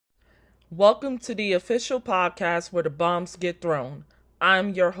Welcome to the official podcast where the bombs get thrown. I'm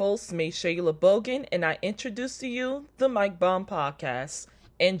your host, May Shayla Bogan, and I introduce to you the Mike Bomb Podcast.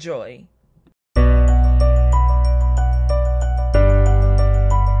 Enjoy. I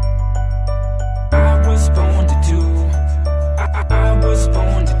was born to do. I was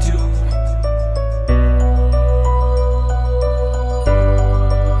born to do.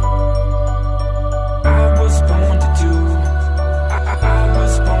 I was born to do. I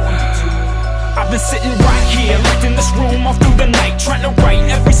was born to do. I've been sitting right here, locked in this room all through the night, trying to write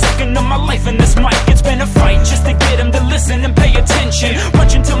every second of my life in this mic. It's been a fight just to get them to listen and pay attention.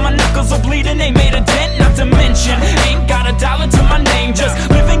 Punching till my knuckles are bleeding, ain't made a dent, not to mention ain't got a dollar to my name. Just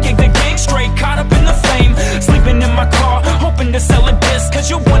living gig to gig, straight caught up in the fame. Sleeping in my car, hoping to sell a disc, cause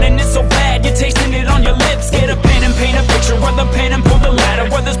you're wanting it so bad, you're tasting it on your lips. Get a pen and paint a picture, whether pen and pull the ladder,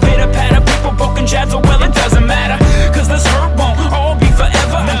 whether it's pitter patter, people poking jabs, or well it doesn't matter, cause this hurt won't all be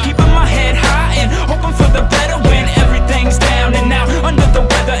forever. I'm keeping my head high and hoping for the better when everything's down and out under the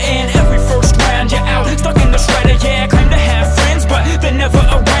weather. And every first round you're out, stuck in the shredder. Yeah, I claim to have friends, but they're never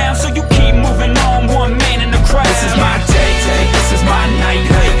around, so you keep moving on, one man in the crowd. This is my day, this is my night,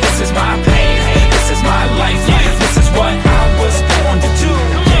 this is my pain, this is my life, this is what I was born to do.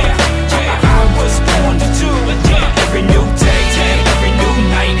 I was born to do. Every new day, every new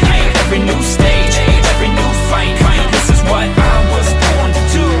night, every new stage, every new fight, this is what I was born to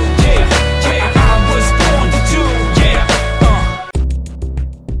do. I was born to do.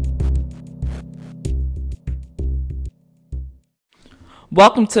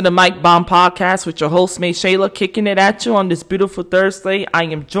 Welcome to the Mike Bomb Podcast with your host, May Shayla, kicking it at you on this beautiful Thursday. I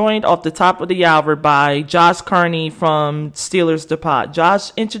am joined off the top of the hour by Josh Carney from Steelers the Pod.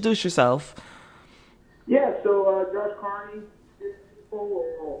 Josh, introduce yourself. Yeah, so Josh Carney, Steelers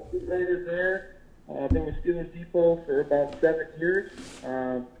Depot, is there. I've been with Steelers Depot for about 7 years.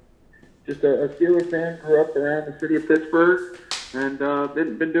 Just a Steelers fan, grew up around the city of Pittsburgh, and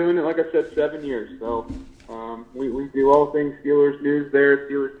been doing it, like I said, 7 years. So we do all things Steelers news there,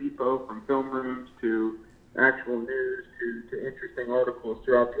 Steelers Depot, from film rooms to actual news to interesting articles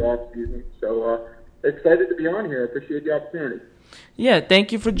throughout the off season. So excited to be on here. I appreciate the opportunity. Yeah,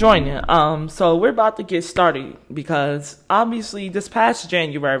 thank you for joining. So we're about to get started because obviously this past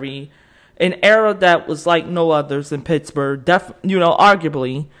January, an era that was like no others in Pittsburgh,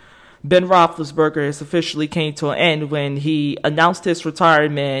 arguably, Ben Roethlisberger has officially came to an end when he announced his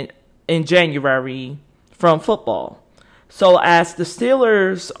retirement in January from football. So as the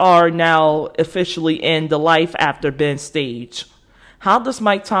Steelers are now officially in the life after Ben stage, how does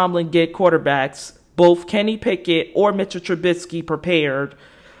Mike Tomlin get quarterbacks, both Kenny Pickett or Mitchell Trubisky, prepared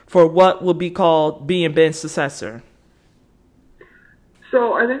for what will be called being Ben's successor?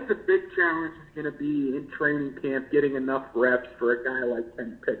 So I think the big challenge is going to be in training camp getting enough reps for a guy like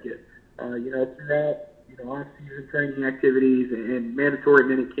Kenny Pickett. Throughout off-season training activities and mandatory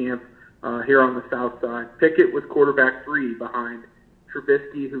minicamp here on the South Side, Pickett was quarterback 3 behind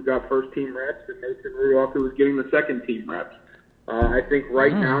Trubisky, who got first-team reps, and Mason Rudolph, who was getting the second-team reps. I think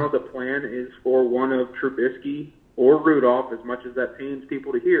right now the plan is for one of Trubisky or Rudolph, as much as that pains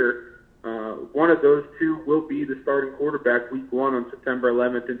people to hear. One of those two will be the starting quarterback week 1 on September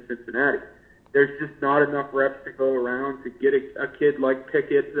 11th in Cincinnati. There's just not enough reps to go around to get a kid like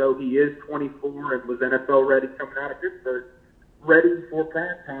Pickett, though he is 24 and was NFL ready coming out of Pittsburgh, ready for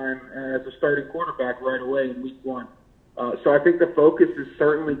prime time as a starting quarterback right away in week 1. So I think the focus is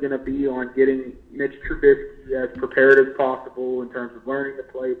certainly going to be on getting Mitch Trubisky as prepared as possible in terms of learning the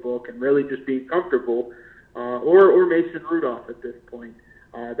playbook and really just being comfortable, or Mason Rudolph at this point.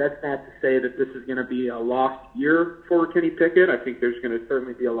 That's not to say that this is going to be a lost year for Kenny Pickett. I think there's going to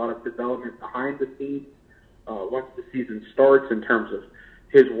certainly be a lot of development behind the scenes once the season starts in terms of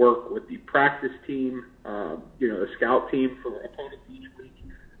his work with the practice team, the scout team for opponents each week.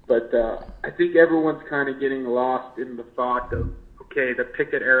 But I think everyone's kind of getting lost in the thought of, okay, the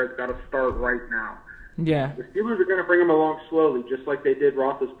Pickett era's got to start right now. Yeah. The Steelers are going to bring him along slowly, just like they did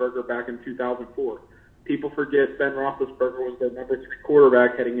Roethlisberger back in 2004. People forget Ben Roethlisberger was their number 3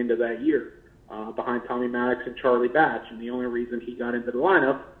 quarterback heading into that year, behind Tommy Maddox and Charlie Batch, and the only reason he got into the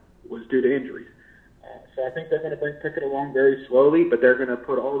lineup was due to injuries. So I think they're going to bring Pickett along very slowly, but they're going to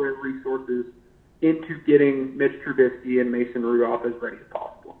put all their resources into getting Mitch Trubisky and Mason Rudolph as ready as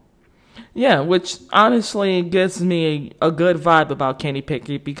possible. Yeah, which honestly gives me a good vibe about Kenny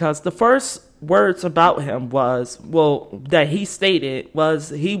Pickett, because the first words about him was, that he stated was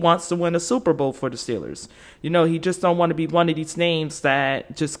he wants to win a Super Bowl for the Steelers. He just don't want to be one of these names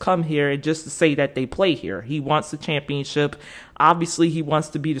that just come here and just to say that they play here. He wants the championship. Obviously, he wants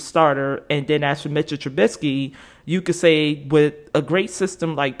to be the starter. And then as for Mitchell Trubisky, you could say with a great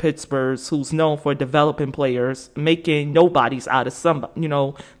system like Pittsburgh's, who's known for developing players, making nobodies out of somebody,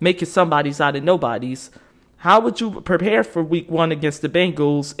 making somebodies out of nobodies. How would you prepare for week 1 against the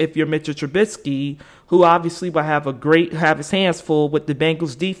Bengals if you're Mitchell Trubisky, who obviously will have his hands full with the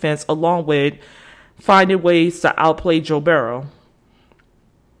Bengals defense, along with finding ways to outplay Joe Burrow?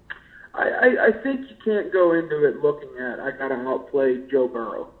 I think you can't go into it looking at, I got to outplay Joe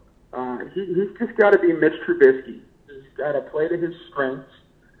Burrow. He's just got to be Mitch Trubisky. He's got to play to his strengths,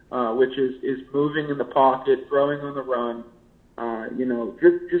 which is moving in the pocket, throwing on the run,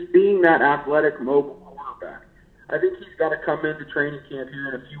 just being that athletic, mobile quarterback. I think he's got to come into training camp here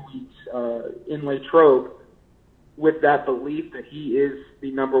in a few weeks in Latrobe with that belief that he is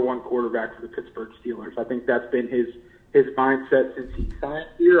the number 1 quarterback for the Pittsburgh Steelers. I think that's been his mindset since he signed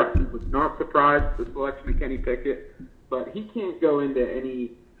here. I was not surprised at the selection of Kenny Pickett, but he can't go into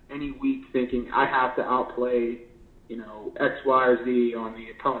any week thinking I have to outplay, X, Y, or Z on the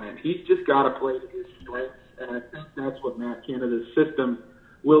opponent. He's just got to play to his strengths, and I think that's what Matt Canada's system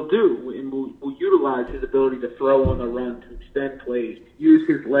will do, and will utilize his ability to throw on the run, to extend plays, to use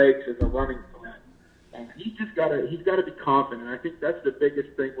his legs as a running threat. And he's got to be confident. I think that's the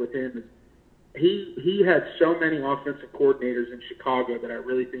biggest thing with him is he had so many offensive coordinators in Chicago that I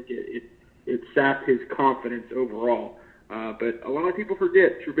really think it sapped his confidence overall. But a lot of people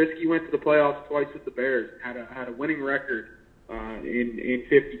forget Trubisky went to the playoffs twice with the Bears, had a winning record in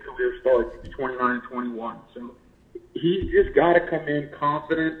 50 career starts. He was 29-21. So he's just got to come in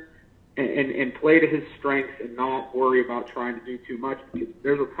confident and play to his strengths and not worry about trying to do too much because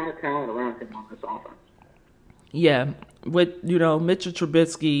there's a ton of talent around him on this offense. Yeah, with, Mitchell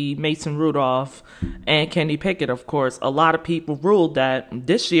Trubisky, Mason Rudolph, and Kenny Pickett, of course, a lot of people ruled that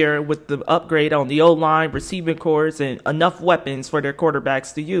this year with the upgrade on the O-line, receiving corps, and enough weapons for their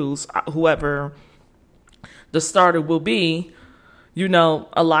quarterbacks to use, whoever the starter will be,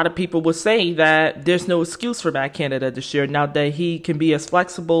 a lot of people will say that there's no excuse for Matt Canada this year now that he can be as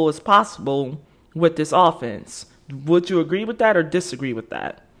flexible as possible with this offense. Would you agree with that or disagree with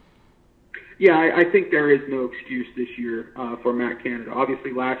that? Yeah, I think there is no excuse this year for Matt Canada.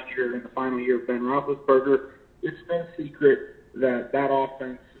 Obviously, last year, in the final year of Ben Roethlisberger, it's no secret that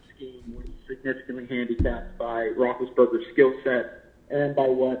offensive scheme was significantly handicapped by Roethlisberger's skill set and by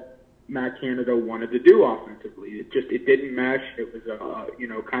what Matt Canada wanted to do offensively. It didn't mesh. It was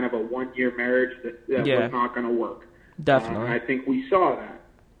kind of a one-year marriage that was not going to work. Definitely. I think we saw that.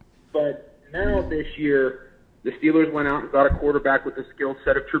 But now this year, the Steelers went out and got a quarterback with the skill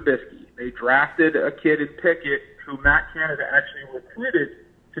set of Trubisky. They drafted a kid in Pickett who Matt Canada actually recruited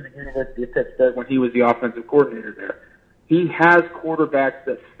to the University of Pittsburgh when he was the offensive coordinator there. He has quarterbacks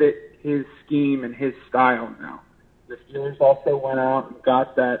that fit his scheme and his style now. The Steelers also went out and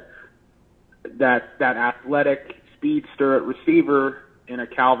got that athletic speedster at receiver in a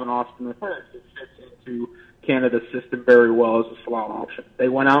Calvin Austin III that fits into Canada's system very well as a slot option. They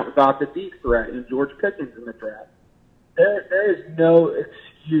went out and got the deep threat in George Pickens in the draft. There is no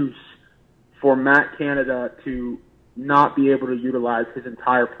excuse for Matt Canada to not be able to utilize his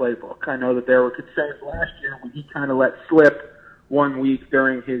entire playbook. I know that there were concerns last year when he kind of let slip 1 week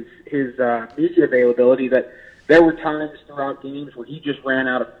during his media availability that there were times throughout games where he just ran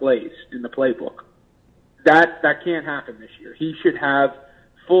out of plays in the playbook. That can't happen this year. He should have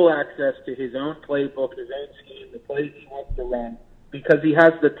full access to his own playbook, his own scheme, the plays he wants to run, because he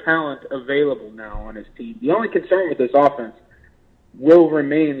has the talent available now on his team. The only concern with this offense will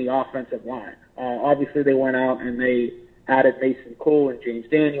remain the offensive line. Obviously, they went out and they added Mason Cole and James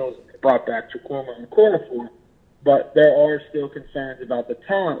Daniels and brought back Chukwuma and Cornifor, but there are still concerns about the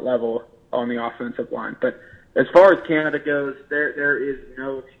talent level on the offensive line. But as far as Canada goes, there is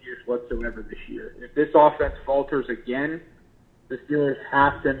no excuse whatsoever this year. If this offense falters again, the Steelers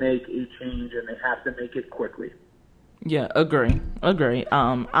have to make a change, and they have to make it quickly. Yeah, agree.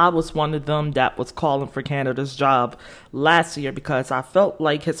 I was one of them that was calling for Canada's job last year because I felt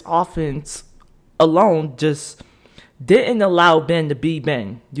like his offense alone just didn't allow Ben to be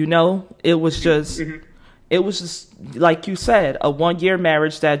Ben. It was just, like you said, a one-year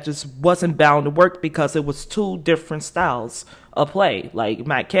marriage that just wasn't bound to work because it was two different styles of play. Like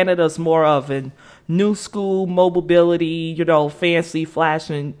Matt Canada's more of a new school mobility, fancy,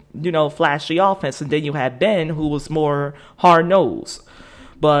 flashy offense, and then you had Ben who was more hard nosed.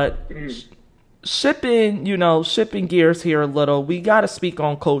 But shipping gears here a little, we got to speak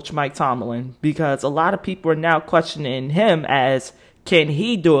on Coach Mike Tomlin because a lot of people are now questioning him as, can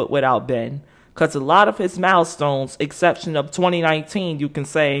he do it without Ben? Because a lot of his milestones, exception of 2019, you can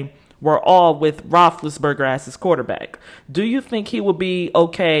say, were all with Roethlisberger as his quarterback. Do you think he will be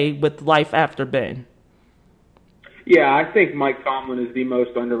okay with life after Ben? Yeah, I think Mike Tomlin is the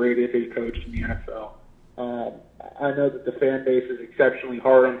most underrated head coach in the NFL. I know that the fan base is exceptionally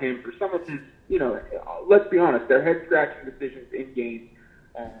hard on him for some of his, let's be honest, they're head-scratching decisions in games.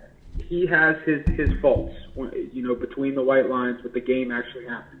 He has his faults, between the white lines with the game actually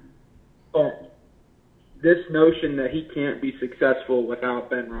happening. But this notion that he can't be successful without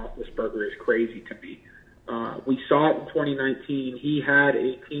Ben Roethlisberger is crazy to me. We saw it in 2019. He had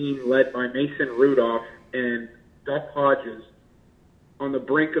a team led by Mason Rudolph and Duck Hodges on the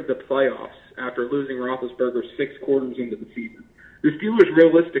brink of the playoffs after losing Roethlisberger 6 quarters into the season. The Steelers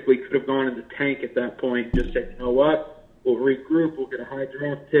realistically could have gone in the tank at that point and just said, you know what, we'll regroup, we'll get a high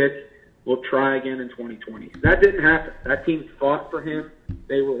draft pick, we'll try again in 2020. That didn't happen. That team fought for him.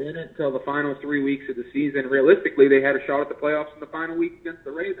 They were in it until the final 3 weeks of the season. Realistically, they had a shot at the playoffs in the final week against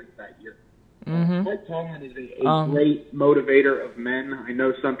the Ravens that year. Mm-hmm. Mike Tomlin is a great motivator of men. I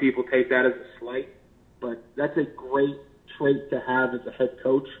know some people take that as a slight, but that's a great trait to have as a head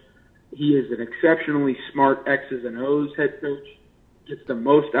coach. He is an exceptionally smart X's and O's head coach, gets the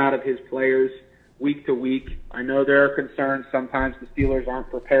most out of his players week to week. I know there are concerns. Sometimes the Steelers aren't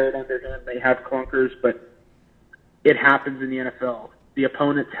prepared under him. They have clunkers, but it happens in the NFL. The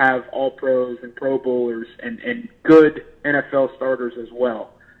opponents have all pros and pro bowlers and good NFL starters as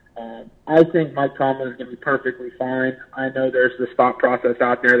well. I think Mike Tomlin is going to be perfectly fine. I know there's this thought process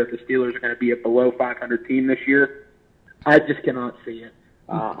out there that the Steelers are going to be a below 500 team this year. I just cannot see it.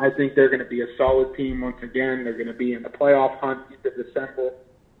 I think they're going to be a solid team once again. They're going to be in the playoff hunt into December.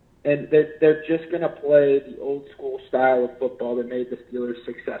 And they're just going to play the old school style of football that made the Steelers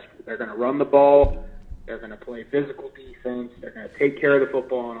successful. They're going to run the ball. They're going to play physical defense. They're going to take care of the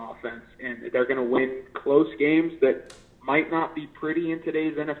football on offense. And they're going to win close games that might not be pretty in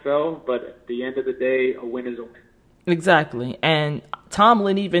today's NFL, but at the end of the day, a win is a win. Exactly. And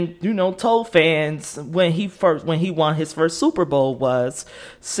Tomlin even, told fans when he won his first Super Bowl was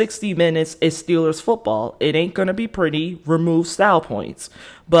 60 minutes is Steelers football. It ain't going to be pretty. Remove style points.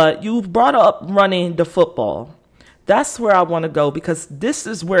 But you brought up running the football. That's where I want to go because this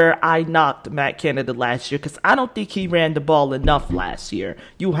is where I knocked Matt Canada last year because I don't think he ran the ball enough last year.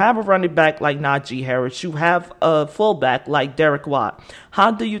 You have a running back like Najee Harris. You have a fullback like Derek Watt.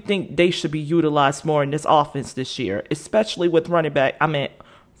 How do you think they should be utilized more in this offense this year, especially with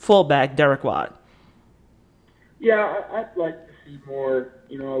fullback Derek Watt? Yeah, I'd like to see more,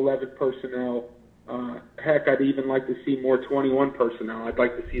 11 personnel. Heck, I'd even like to see more 21 personnel. I'd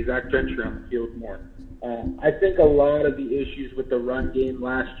like to see Zach Gentry on the field more. I think a lot of the issues with the run game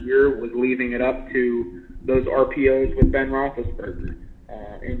last year was leaving it up to those RPOs with Ben Roethlisberger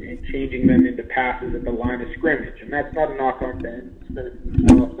and changing them into passes at the line of scrimmage. And that's not a knock on Ben.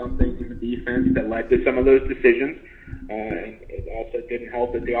 It's something in the defense that led to some of those decisions. And it also didn't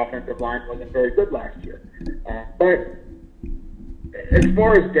help that the offensive line wasn't very good last year. But as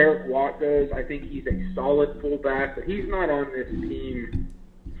far as Derek Watt goes, I think he's a solid fullback, but he's not on this team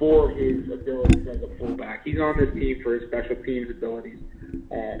for his abilities as a fullback. He's on this team for his special teams abilities.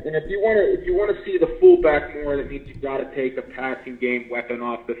 And if you want to see the fullback more, that means you've got to take a passing game weapon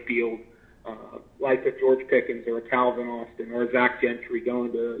off the field, like a George Pickens or a Calvin Austin or a Zach Gentry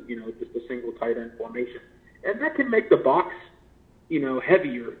going to just a single tight end formation, and that can make the box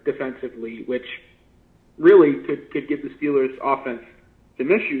heavier defensively, which really could give the Steelers offense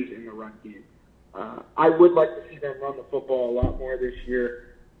some issues in the run game. I would like to see them run the football a lot more this year.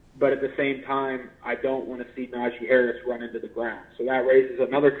 But at the same time, I don't want to see Najee Harris run into the ground. So that raises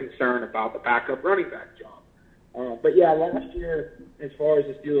another concern about the backup running back job. But yeah, last year, as far as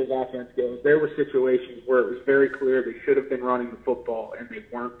the Steelers offense goes, there were situations where it was very clear they should have been running the football and they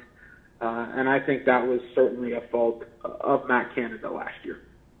weren't. And I think that was certainly a fault of Matt Canada last year.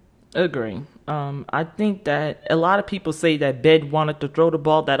 Agree. I think that a lot of people say that Ben wanted to throw the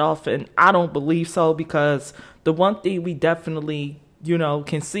ball that often. I don't believe so because the one thing we definitely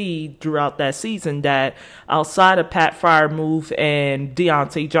can see throughout that season that outside of Pat Freiermuth and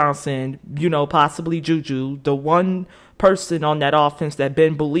Deontay Johnson, possibly Juju, the one person on that offense that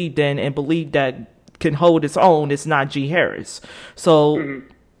Ben believed in and believed that can hold its own is Najee Harris. So,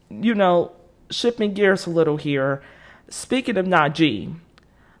 shifting gears a little here, speaking of Najee,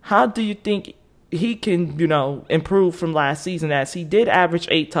 how do you think he can, improve from last season as he did average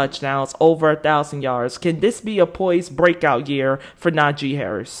 8 touchdowns, over 1,000 yards? Can this be a poised breakout year for Najee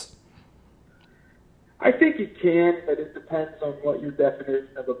Harris? I think he can, but it depends on what your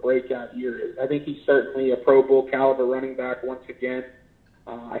definition of a breakout year is. I think he's certainly a Pro Bowl caliber running back once again.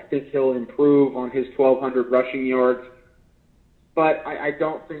 I think he'll improve on his 1,200 rushing yards. But I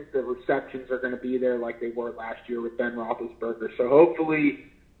don't think the receptions are going to be there like they were last year with Ben Roethlisberger. So hopefully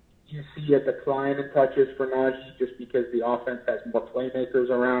you see a decline in touches for Najee just because the offense has more playmakers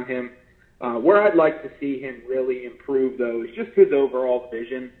around him. Where I'd like to see him really improve, though, is just his overall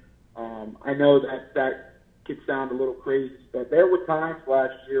vision. I know that could sound a little crazy, but there were times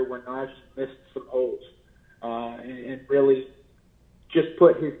last year when Najee missed some holes and really just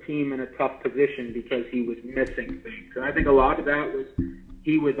put his team in a tough position because he was missing things. And I think a lot of that was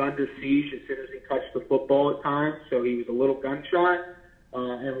he was under siege as soon as he touched the football at times, so he was a little gun-shy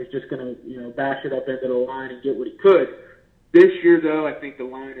and was just going to bash it up into the line and get what he could. This year, though, I think the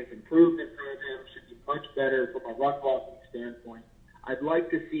line has improved in front of him, should be much better from a run-blocking standpoint. I'd like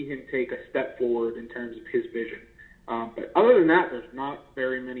to see him take a step forward in terms of his vision. But other than that, there's not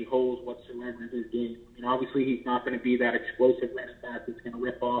very many holes whatsoever in his game. I mean, obviously, he's not going to be that explosive running back that's going to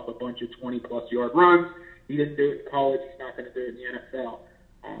rip off a bunch of 20-plus yard runs. He didn't do it in college. He's not going to do it in the NFL.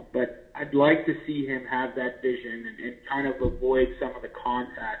 But I'd like to see him have that vision and kind of avoid some of the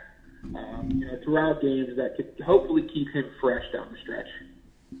contact throughout games that could hopefully keep him fresh down the stretch.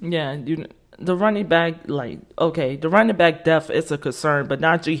 Yeah, the running back, the running back depth is a concern, but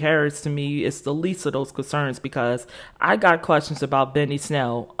Najee Harris to me is the least of those concerns because I got questions about Benny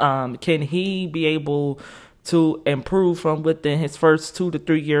Snell. Can he be able to improve from within his first 2 to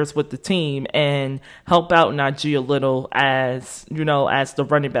 3 years with the team and help out Najee a little as the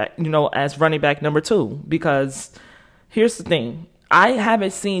running back, as running back number 2? Because here's the thing. I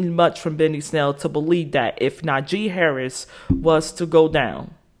haven't seen much from Benny Snell to believe that if Najee Harris was to go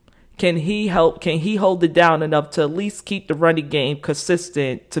down, can he hold it down enough to at least keep the running game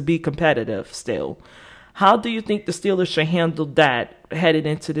consistent to be competitive still? How do you think the Steelers should handle that headed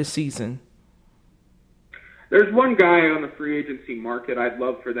into this season? There's one guy on the free agency market I'd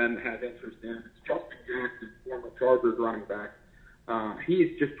love for them to have interest in. It's Justin Jackson, former Chargers running back.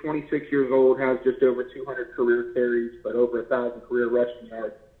 He's just 26 years old, has just over 200 career carries, but over 1,000 career rushing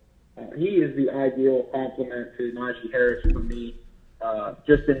yards. He is the ideal complement to Najee Harris for me.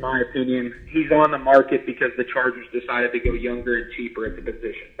 Just in my opinion, he's on the market because the Chargers decided to go younger and cheaper at the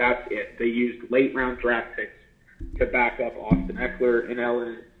position. That's it. They used late-round draft picks to back up Austin Eckler in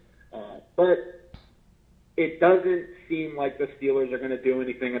LA. But it doesn't seem like the Steelers are going to do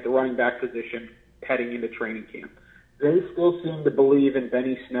anything at the running back position heading into training camp. They still seem to believe in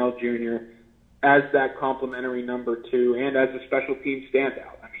Benny Snell Jr. as that complimentary number 2 and as a special team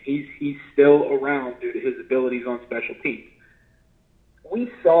standout. I mean, he's still around due to his abilities on special teams. We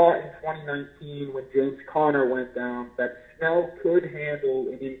saw in 2019 when James Conner went down that Snell could handle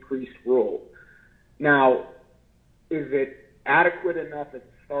an increased role. Now, is it adequate enough as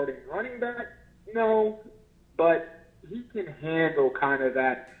starting running back? No, but he can handle kind of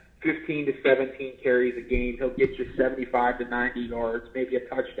that 15 to 17 carries a game. He'll get you 75 to 90 yards, maybe a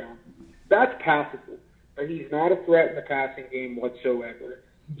touchdown. That's passable, but he's not a threat in the passing game whatsoever.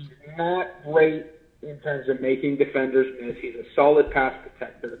 He's not great in terms of making defenders miss. He's a solid pass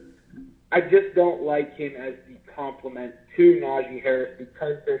protector. I just don't like him as the complement to Najee Harris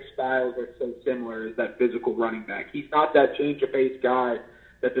because their styles are so similar as that physical running back. He's not that change-of-pace guy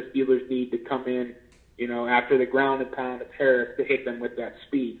that the Steelers need to come in, after the ground and pound of Harris to hit them with that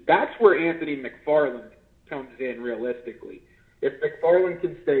speed. That's where Anthony McFarland comes in realistically. If McFarland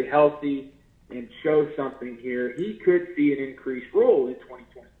can stay healthy and show something here, he could see an increased role in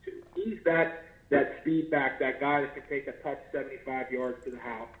 2022. He's that speed back, that guy that can take a touch 75 yards to the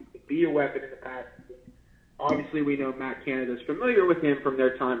house. He can be a weapon in the passing game. Obviously, we know Matt Canada's familiar with him from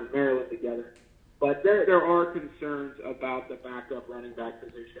their time in Maryland together. But there are concerns about the backup running back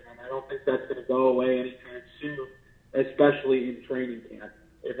position, and I don't think that's going to go away anytime soon, especially in training camp.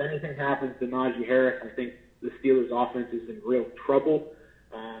 If anything happens to Najee Harris, I think the Steelers' offense is in real trouble,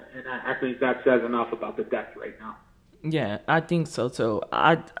 and I think that says enough about the depth right now. Yeah, I think so too.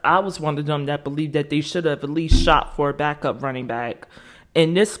 I was one of them that believed that they should have at least shot for a backup running back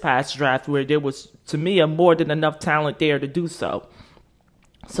in this past draft where there was, to me, a more than enough talent there to do so.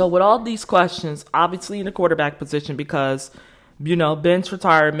 So with all these questions, obviously in the quarterback position because, Ben's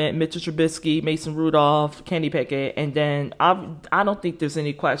retirement, Mitchell Trubisky, Mason Rudolph, Kenny Pickett, and then I don't think there's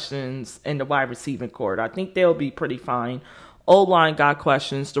any questions in the wide receiving corps. I think they'll be pretty fine. O-line got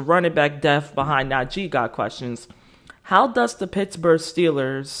questions. The running back depth behind Najee got questions. How does the Pittsburgh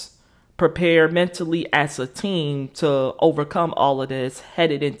Steelers prepare mentally as a team to overcome all of this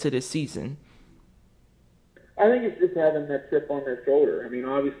headed into the season? I think it's just having that chip on their shoulder. I mean,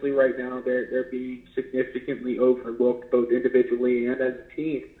 obviously right now they're being significantly overlooked both individually and as a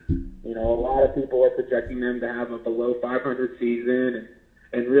team. You know, a lot of people are projecting them to have a below 500 season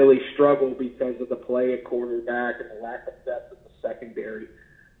and really struggle because of the play at quarterback and the lack of depth in the secondary.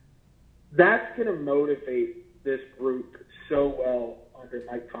 That's going to motivate this group so well under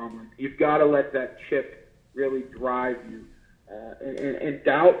Mike Tomlin. You've got to let that chip really drive you. And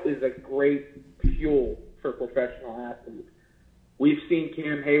doubt is a great fuel for professional athletes. We've seen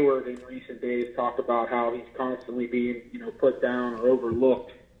Cam Hayward in recent days talk about how he's constantly being, put down or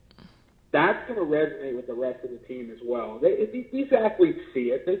overlooked. That's going to resonate with the rest of the team as well. These athletes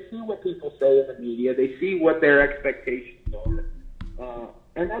see it. They see what people say in the media. They see what their expectations are.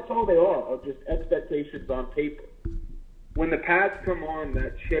 And that's all they are just expectations on paper. When the pads come on,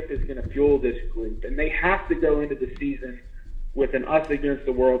 that chip is going to fuel this group. And they have to go into the season with an us against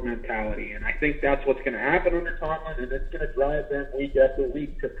the world mentality. And I think that's what's going to happen under Tomlin, and it's going to drive them week after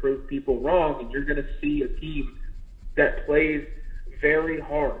week to prove people wrong. And you're going to see a team that plays very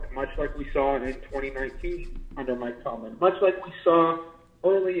hard, much like we saw in 2019 under Mike Tomlin, much like we saw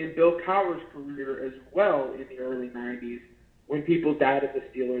early in Bill Cowher's career as well in the early 90s when people doubted the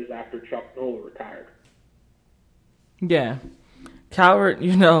Steelers after Chuck Noll retired. Yeah.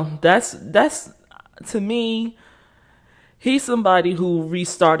 Cowher, that's to me, he's somebody who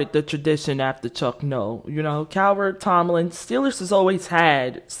restarted the tradition after Chuck Noll. Cowher, Tomlin, Steelers has always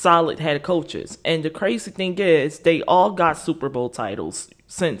had solid head coaches. And the crazy thing is, they all got Super Bowl titles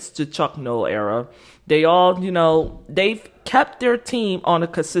since the Chuck Noll era. They all, they've kept their team on a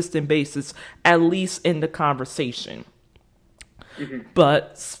consistent basis, at least in the conversation. Mm-hmm.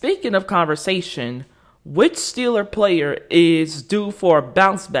 But speaking of conversation, which Steeler player is due for a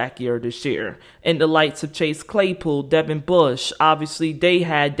bounce-back year this year? In the lights of Chase Claypool, Devin Bush, obviously they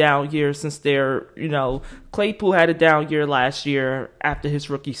had down years since Claypool had a down year last year after his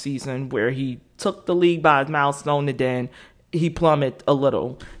rookie season where he took the league by a milestone and then he plummeted a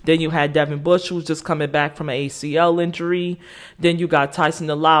little. Then you had Devin Bush, who's just coming back from an ACL injury. Then you got Tyson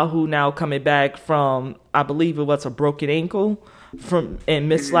Allow, who now coming back from, I believe it was a broken ankle and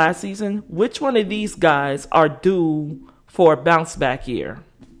missed last season. Which one of these guys are due for a bounce back year?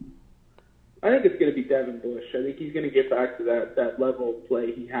 I think it's going to be Devin Bush. I think he's going to get back to that level of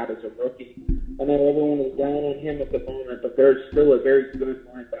play he had as a rookie. I know everyone is down on him at the moment, but there's still a very good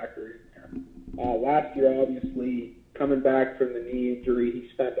linebacker in there. Last year, obviously, coming back from the knee injury, he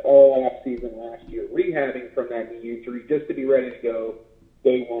spent all off-season last year rehabbing from that knee injury just to be ready to go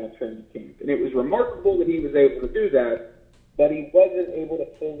day one of training camp. And it was remarkable that he was able to do that, but he wasn't able to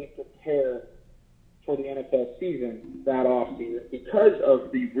fully prepare for the NFL season that offseason because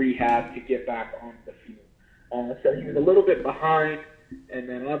of the rehab to get back on the field. So he was a little bit behind, and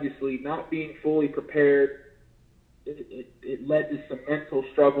then obviously not being fully prepared, it led to some mental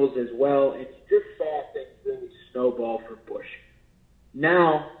struggles as well, and you just saw things really snowball for Bush.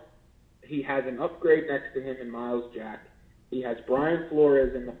 Now he has an upgrade next to him in Miles Jack. He has Brian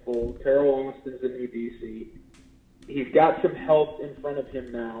Flores in the fold. Terrell Austin's the new DC. He's got some help in front of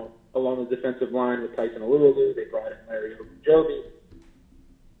him now along the defensive line with Tyson Alualu. They brought in Larry Ogunjobi.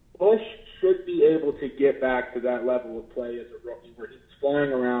 Bush should be able to get back to that level of play as a rookie where he's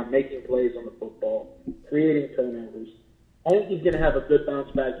flying around, making plays on the football, creating turnovers. I think he's going to have a good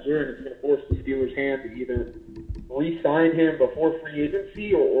bounce-back year, and it's going to force the Steelers' hand to either re-sign him before free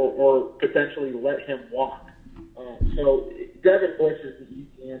agency or potentially let him walk. So Devin Bush is the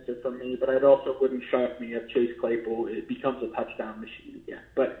easy answer for me, but it also wouldn't shock me if Chase Claypool becomes a touchdown machine again.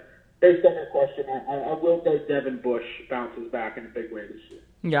 But based on your question, I will say Devin Bush bounces back in a big way this year.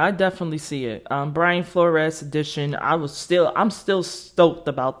 Yeah, I definitely see it. Brian Flores addition, I'm still stoked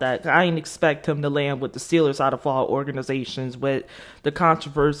about that. I didn't expect him to land with the Steelers out of all organizations with the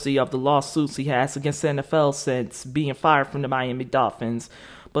controversy of the lawsuits he has against the NFL since being fired from the Miami Dolphins.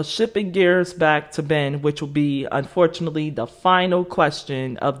 But shipping gears back to Ben, which will be, unfortunately, the final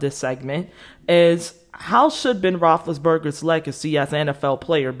question of this segment, is how should Ben Roethlisberger's legacy as an NFL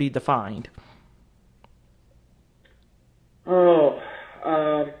player be defined?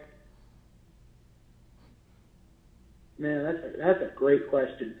 Man, that's a great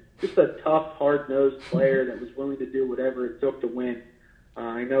question. Just a tough, hard-nosed player that was willing to do whatever it took to win.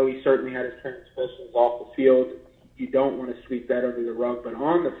 I know he certainly had his transgressions off the field. You don't want to sweep that under the rug, but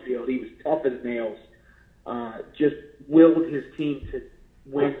on the field, he was tough as nails. Just willed his team to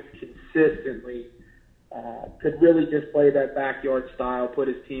win consistently. Could really display that backyard style, put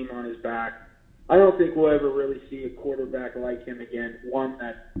his team on his back. I don't think we'll ever really see a quarterback like him again. One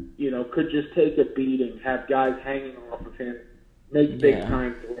that, could just take a beating, have guys hanging off of him, make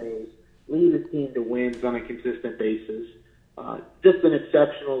big-time throws. lead his team to wins on a consistent basis. Just an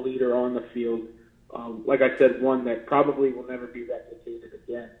exceptional leader on the field. Like I said, one that probably will never be replicated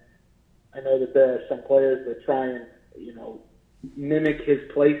again. I know that there are some players that try and, mimic his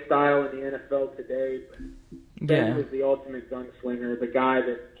play style in the NFL today. But Ben was the ultimate gunslinger, the guy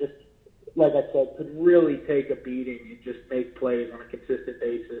that just, like I said, could really take a beating and just make plays on a consistent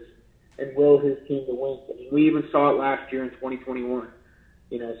basis and will his team to win. I mean, we even saw it last year in 2021.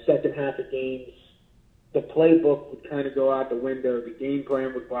 Second half of games, the playbook would kind of go out the window. The game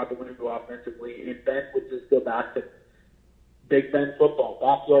plan would go out the window offensively, and Ben would just go back to Big Ben football,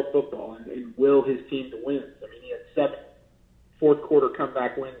 backyard football, and will his team to win. I mean, he had 7 fourth-quarter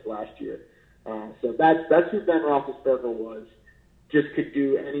comeback wins last year. So that's who Ben Roethlisberger was. Just could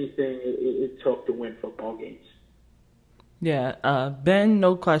do anything it took to win football games. Yeah, Ben,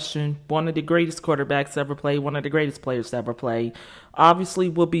 no question, one of the greatest quarterbacks ever played, one of the greatest players to ever play. Obviously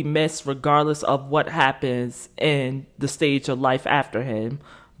will be missed regardless of what happens in the stage of life after him.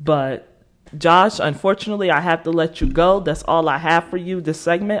 But Josh, unfortunately, I have to let you go. That's all I have for you this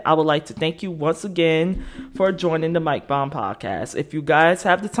segment. I would like to thank you once again for joining the Mike Bomb Podcast. If you guys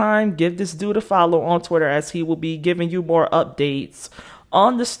have the time, give this dude a follow on Twitter, as he will be giving you more updates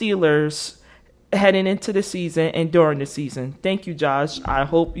on the Steelers heading into the season and during the season. Thank you, Josh. I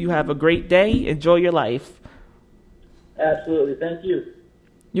hope you have a great day. Enjoy your life. Absolutely. Thank you.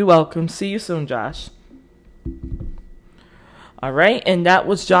 You're welcome. See you soon, Josh. All right, and that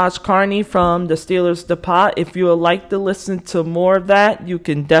was Josh Carney from the Steelers Depot. If you would like to listen to more of that, you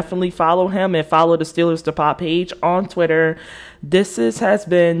can definitely follow him and follow the Steelers Depot page on Twitter. This has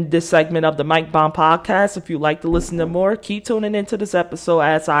been this segment of the Mike Bomb Podcast. If you'd like to listen to more, keep tuning into this episode,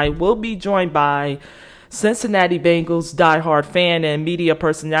 as I will be joined by Cincinnati Bengals diehard fan and media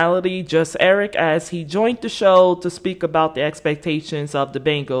personality, Just Eric, as he joined the show to speak about the expectations of the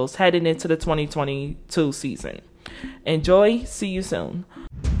Bengals heading into the 2022 season. Enjoy. See you soon.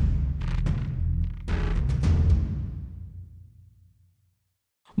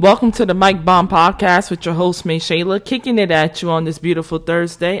 Welcome to the Mike Bomb Podcast with your host, May Shayla, kicking it at you on this beautiful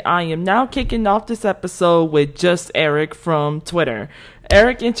Thursday. I am now kicking off this episode with Just Eric from Twitter.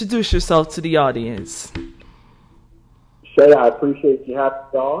 Eric, introduce yourself to the audience. Shay, I appreciate you having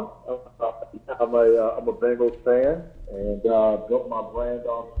me on. I'm a Bengals fan and built my brand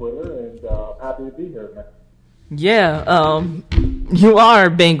on Twitter, and I'm happy to be here, man. Yeah, you are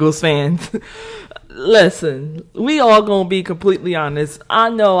Bengals fans. Listen, we all gonna be completely honest. I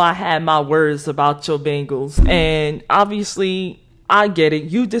know I had my words about your Bengals, and obviously I get it.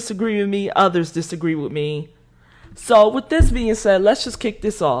 You disagree with me, others disagree with me. So with this being said, let's just kick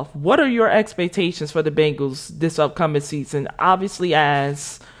this off. What are your expectations for the Bengals this upcoming season? Obviously,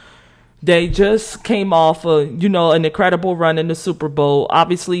 as they just came off an incredible run in the Super Bowl,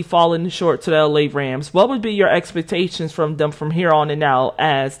 obviously falling short to the LA Rams. What would be your expectations from them from here on and out,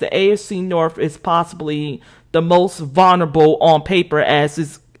 as the AFC North is possibly the most vulnerable on paper as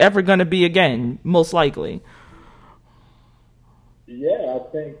it's ever going to be again, most likely? Yeah,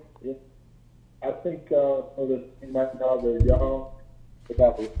 I think for the team right now, they're young. They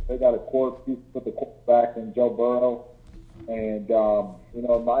got a core piece with the quarterback in Joe Burrow, and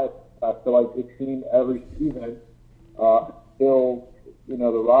I feel like this team every season still, the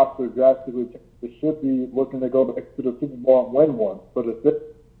roster drastically changes. They should be looking to go back to the Super Bowl and win one for the fifth.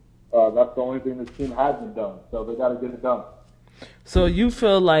 That's the only thing this team hasn't done, so they got to get it done. So you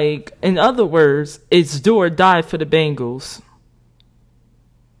feel like, in other words, it's do or die for the Bengals?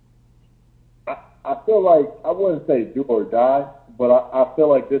 I feel like, I wouldn't say do or die, but I feel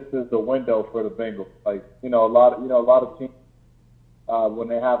like this is the window for the Bengals. Like, a lot of teams, when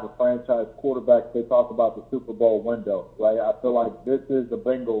they have a franchise quarterback, they talk about the Super Bowl window, right? I feel like this is the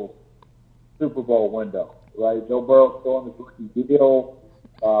Bengals Super Bowl window, right? Joe Burrow's still on his rookie deal.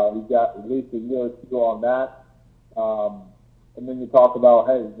 He's got at least a year or two on that. And then you talk about,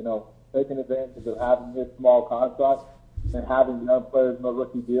 hey, taking advantage of having this small contract and having young players in the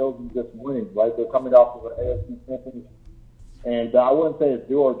rookie deals and just winning, right? They're coming off of an AFC championship. And I wouldn't say it's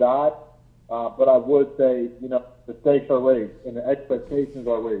do or die, but I would say, the stakes are raised and the expectations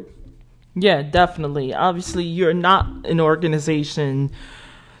are raised. Yeah, definitely. Obviously, you're not an organization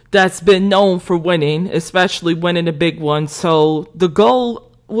that's been known for winning, especially winning a big one. So the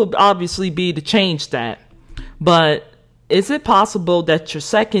goal will obviously be to change that. But is it possible that your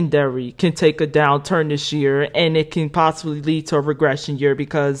secondary can take a downturn this year and it can possibly lead to a regression year?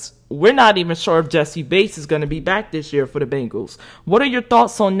 Because we're not even sure if Jesse Bates is going to be back this year for the Bengals. What are your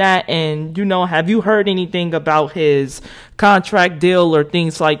thoughts on that? And, have you heard anything about his contract deal or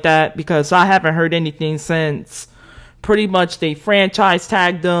things like that? Because I haven't heard anything since pretty much they franchise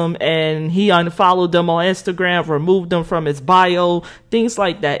tagged him and he unfollowed them on Instagram, removed them from his bio, things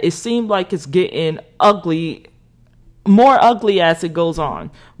like that. It seemed like it's getting ugly, more ugly as it goes on.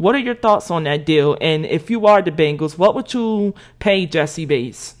 What are your thoughts on that deal? And if you are the Bengals, what would you pay Jessie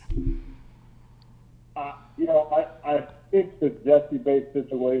Bates? I think the Jessie Bates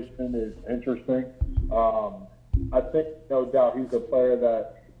situation is interesting. I think, no doubt, he's a player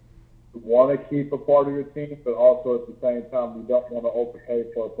that you want to keep a part of your team, but also at the same time, you don't want to overpay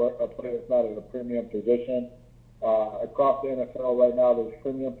for a player that's not at a premium position. Across the NFL right now, there's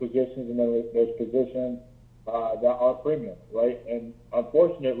premium positions and then there's positions that are premium, right? And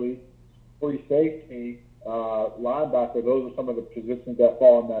unfortunately, free safety, linebacker, those are some of the positions that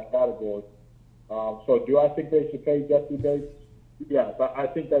fall in that category. So do I think they should pay Jessie Bates? Yes, I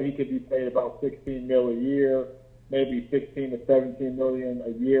think that he could be paid about $16 million a year, maybe $16 to $17 million a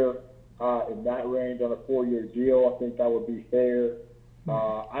year in that range on a 4-year deal. I think that would be fair.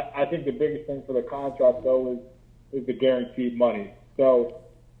 I think the biggest thing for the contract, though, is the guaranteed money. So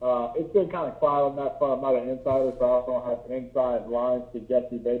it's been kind of quiet on that front. I'm not an insider, so I don't have inside lines to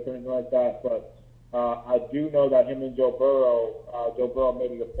Jessie Bates or anything like that. But I do know that him and Joe Burrow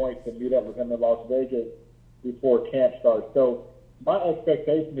made it a point to meet up with him in Las Vegas before camp starts. So my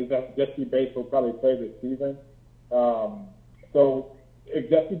expectation is that Jessie Bates will probably play this season. So if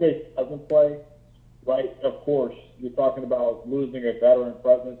Jessie Bates doesn't play, right, of course, you're talking about losing a veteran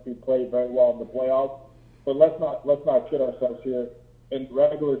presence who played very well in the playoffs. But let's not kid ourselves here. In the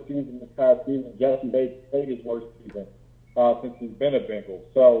regular season this past season, Jessie Bates played his worst season since he's been a Bengal.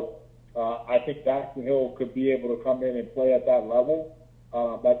 So I think Daxton Hill could be able to come in and play at that level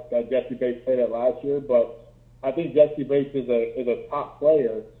that Jessie Bates played at last year. But I think Jessie Bates is a top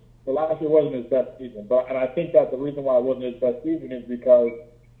player. But last year wasn't his best season. And I think that the reason why it wasn't his best season is because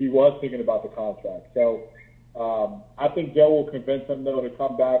he was thinking about the contract. So I think Joe will convince him, though, to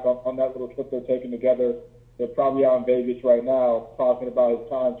come back on that little trip they're taking together. They're probably out in Vegas right now talking about his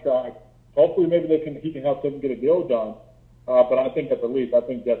contract. Hopefully maybe he can help them get a deal done. But I think at the least, I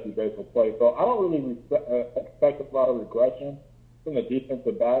think Jessie Bates will play. So I don't really expect a lot of regression from the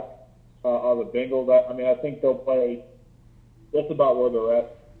defensive back of the Bengals. I think they'll play just about where they're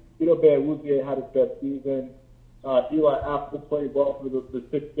at. Beawuzie had his best season. Eli Apple played well for the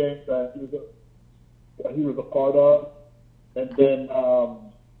 6 games that he was a part of. And then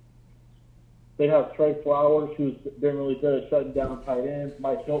they have Trey Flowers, who's been really good at shutting down tight ends.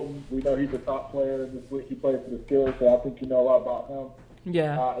 Mike Hilton, we know he's a top player this week. He plays for the Steelers, so I think you know a lot about him.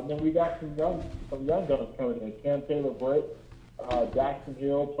 Yeah. And then we got some young guns coming in. Cam Taylor-Britt, Daxton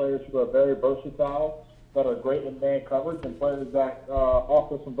Hill, players who are very versatile, that are great in man coverage, and players that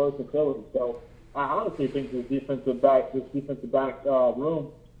offer some versatility. So I honestly think this defensive back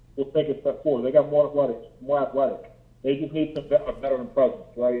room will take a step forward. They got more athletic. They just need a veteran presence,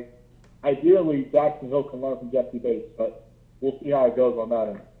 right? Ideally, Daxton Hill can learn from Jessie Bates, but we'll see how it goes on that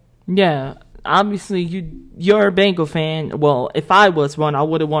end. Yeah, obviously you're a Bengal fan. Well, if I was one, I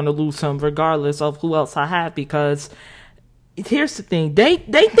wouldn't want to lose him regardless of who else I have, because here's the thing. They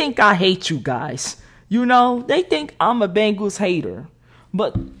think I hate you guys. You know, they think I'm a Bengals hater.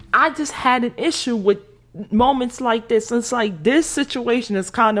 But I just had an issue with moments like this. It's like this situation is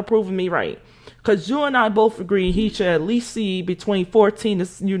kind of proving me right. Because you and I both agree he should at least see between 14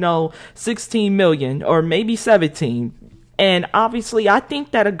 to, 16 million or maybe 17. And obviously, I think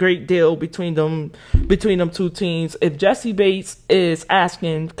that a great deal between them two teams. If Jessie Bates is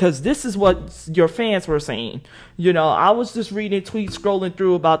asking, because this is what your fans were saying. I was just reading tweets, scrolling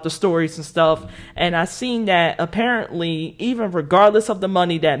through about the stories and stuff, and I seen that apparently, even regardless of the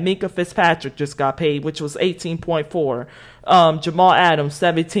money that Minkah Fitzpatrick just got paid, which was 18.4, Jamal Adams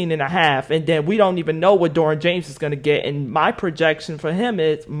 17.5, and then we don't even know what Doran James is going to get. And my prediction for him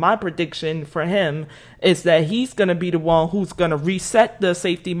is that he's going to be the one who's going to reset the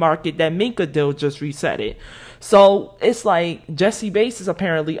safety market that Minkah deal just reset it. So it's like Jessie Bates is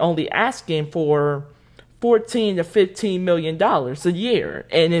apparently only asking for $14 to $15 million a year,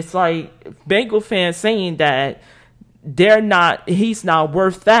 and it's like Bengal fans saying that he's not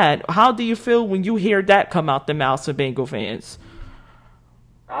worth that. How do you feel when you hear that come out the mouths of Bengal fans?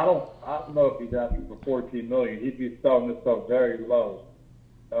 I don't know if he's asking for $14 million. He'd be selling this stuff very low.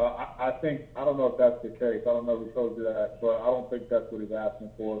 I don't know if that's the case. I don't know who told you that, but I don't think that's what he's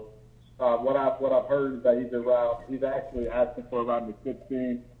asking for. What I've heard is that he's actually asking for around the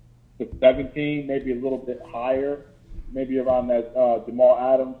 15 to 17, maybe a little bit higher, maybe around that Jamal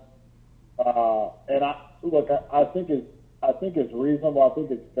Adams. And I think it's reasonable. I think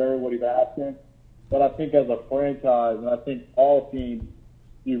it's fair what he's asking. But I think as a franchise, and I think all teams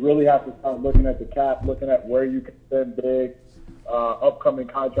you really have to start looking at the cap, looking at where you can spend big, upcoming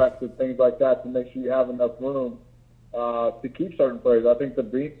contracts and things like that to make sure you have enough room to keep certain players. I think the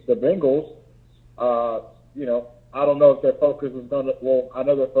Bengals, I don't know if their focus is going to, well, I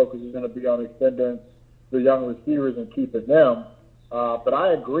know their focus is going to be on extending the young receivers and keeping them. But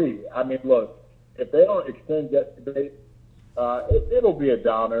I agree. I mean, look, if they don't extend Jesse Bates, it'll be a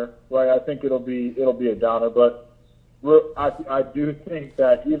downer, right? I think it'll be a downer. But I do think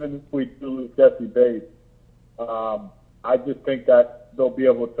that even if we do lose Jesse Bates, I just think that they'll be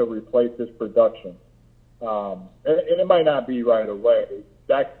able to replace his production. And it might not be right away.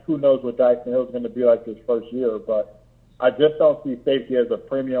 Who knows what Jackson Hill is going to be like his first year, but I just don't see safety as a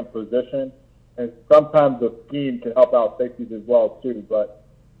premium position. And sometimes the scheme can help out safeties as well, too. But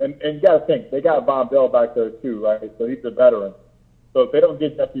and you got to think, they got Von Bell back there, too, right? So he's a veteran. So if they don't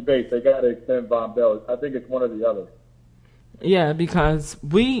get Jesse Bates, they got to extend Von Bell. I think it's one or the other. Yeah, because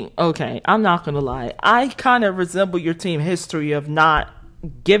I'm not going to lie. I kind of resemble your team history of not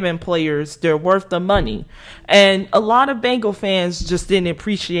giving players their worth of money. And a lot of Bengal fans just didn't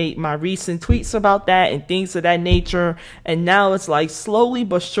appreciate my recent tweets about that and things of that nature. And now it's like slowly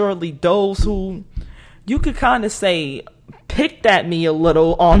but surely those who you could kind of say picked at me a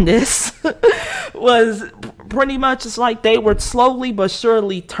little on this was pretty much it's like they were slowly but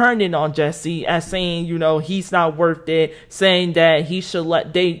surely turning on Jesse as saying, he's not worth it, saying that he should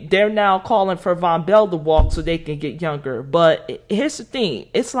they're now calling for Von Bell to walk so they can get younger. But here's the thing,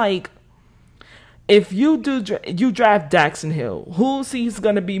 it's like if you draft Jackson Hill, who's he's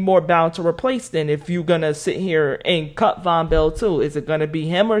going to be more bound to replace then if you're going to sit here and cut Von Bell too? Is it going to be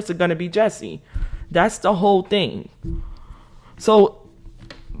him or is it going to be Jesse? That's the whole thing. So,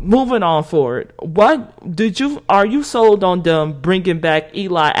 moving on forward, are you sold on them bringing back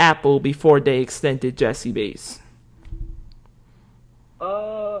Eli Apple before they extended Jesse Bates?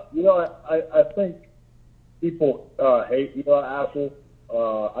 I think people hate Eli Apple.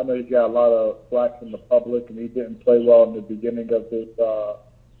 I know he got a lot of flack from the public, and he didn't play well in the beginning of his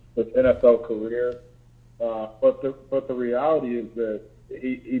NFL career. But the reality is that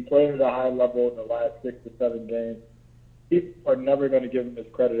he played at a high level in the last 6 to 7 games. People are never going to give him his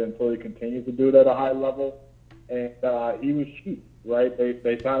credit until he continues to do it at a high level. And he was cheap, right?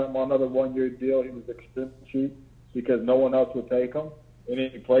 They signed him on another 1-year deal. He was extremely cheap because no one else would take him. And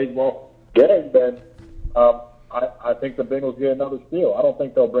he played well. Then I think the Bengals get another steal. I don't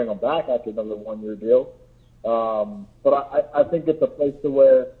think they'll bring him back after another 1-year deal. But I think it's a place to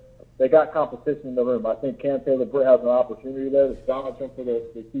where they got competition in the room. I think Cam Taylor-Britt has an opportunity there to challenge him for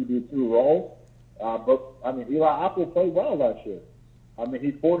the QB2 role. But, Eli Apple played well last year.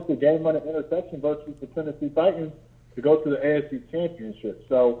 He forced a game-winning interception versus the Tennessee Titans to go to the AFC Championship.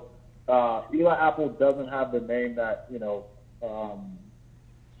 So, Eli Apple doesn't have the name that,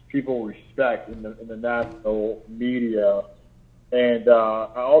 people respect in the national media. And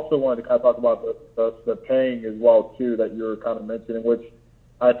I also wanted to kind of talk about the paying as well, too, that you were kind of mentioning, which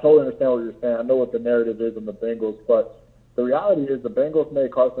I totally understand what you're saying. I know what the narrative is on the Bengals, but the reality is the Bengals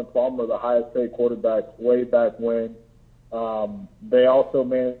made Carson Palmer the highest paid quarterback way back when. They also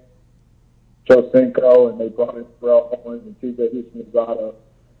managed Joe Cinco, and they brought in Terrell Owens and T.J. Houston-Zada,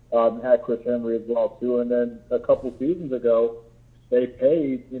 and had Chris Henry as well, too. And then a couple seasons ago, they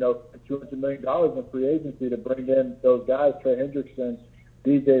paid, $200 million in free agency to bring in those guys, Trey Hendrickson,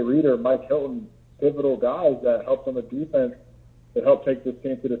 DJ Reader, Mike Hilton, pivotal guys that helped on the defense that helped take this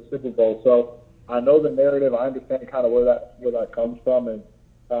team to the Super Bowl. So I know the narrative. I understand kind of where that comes from, and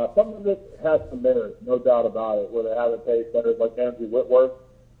some of it has some merit, no doubt about it, where they haven't paid players like Andrew Whitworth.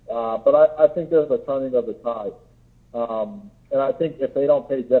 But I think there's a turning of the tide. And I think if they don't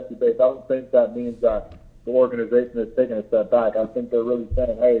pay Jesse Bates, I don't think that means that the organization is taking a step back. I think they're really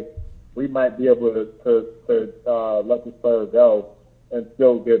saying, hey, we might be able to let this player go and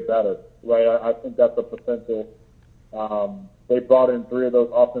still get better, right? I think that's a potential. They brought in 3 of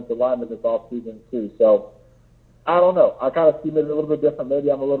those offensive linemen this offseason, too. So, I don't know. I kind of see it a little bit different.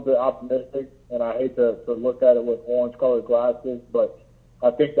 Maybe I'm a little bit optimistic, and I hate to look at it with orange-colored glasses, but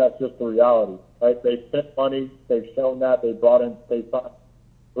I think that's just the reality, right? They spent money. They've shown that. They signed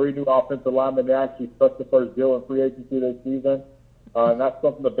 3 new offensive linemen. They actually struck the first deal in free agency this season, and that's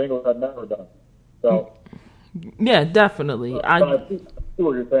something the Bengals have never done. So, yeah, definitely. I see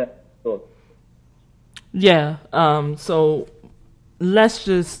what you're saying. Sure. Yeah. So let's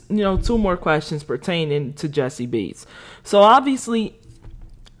just, 2 more questions pertaining to Jesse Bates. So obviously,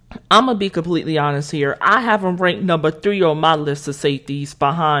 I'm going to be completely honest here. I have him ranked number 3 on my list of safeties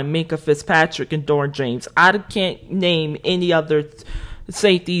behind Minkah Fitzpatrick and Doran James. I can't name any other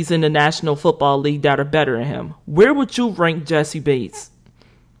safeties in the National Football League that are better than him. Where would you rank Jesse Bates?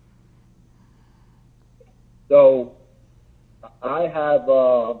 So I have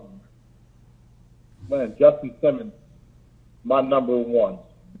Justin Simmons, my number one.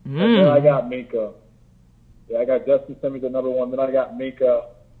 And then I got Minka. Yeah, I got Justin Simmons at number one. Then I got Minka.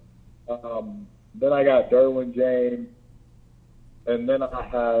 Then I got Derwin James. And then I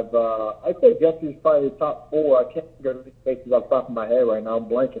have, I'd say Jesse's probably the top four. I can't think of any faces off the top of my head right now. I'm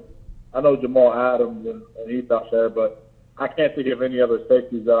blanking. I know Jamal Adams and he's out there, but I can't think of any other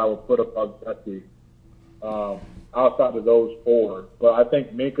safeties that I would put above Jesse outside of those four. But I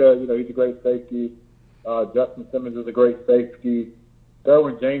think Minka, he's a great safety. Justin Simmons is a great safety.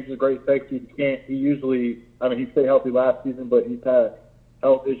 Derwin James is a great safety. He stayed healthy last season, but he's had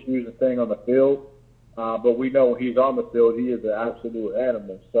health issues and staying on the field. But we know when he's on the field, he is an absolute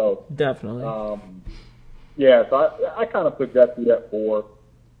animal. So definitely, So I kind of put Jesse at 4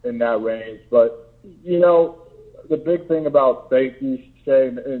 in that range. But the big thing about safety, Shay,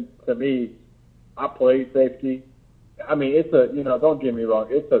 and to me, I played safety. I mean, it's don't get me wrong,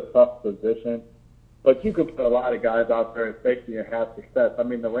 it's a tough position, but you can put a lot of guys out there at safety and have success. I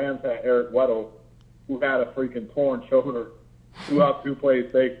mean, the Rams had Eric Weddle, who had a freaking torn shoulder, who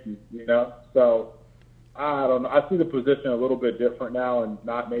played safety. So. I don't know. I see the position a little bit different now and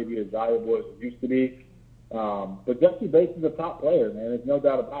not maybe as valuable as it used to be. But Jesse Bates is a top player, man. There's no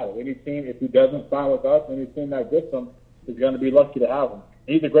doubt about it. Any team, if he doesn't sign with us, any team that gets him is going to be lucky to have him.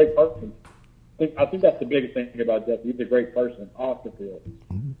 He's a great person. I think that's the biggest thing about Jesse. He's a great person off the field.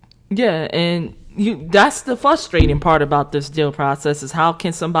 Yeah, and that's the frustrating part about this deal process is how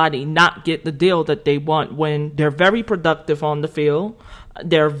can somebody not get the deal that they want when they're very productive on the field.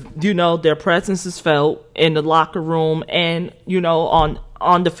 Their presence is felt in the locker room and,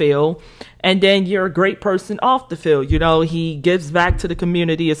 on the field. And then you're a great person off the field. He gives back to the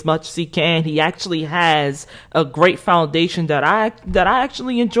community as much as he can. He actually has a great foundation that I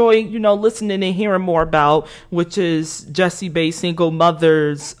actually enjoy, listening and hearing more about, which is Jesse Bates Single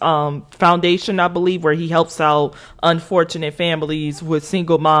Mothers Foundation, I believe, where he helps out unfortunate families with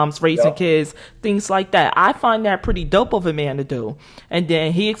single moms raising kids, things like that. I find that pretty dope of a man to do. And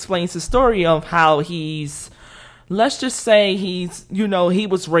then he explains the story of how let's just say he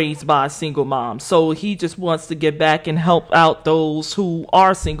was raised by a single mom. So he just wants to get back and help out those who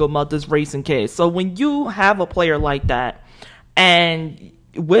are single mothers raising kids. So when you have a player like that and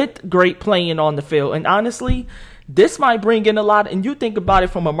with great playing on the field, and honestly, this might bring in a lot, and you think about it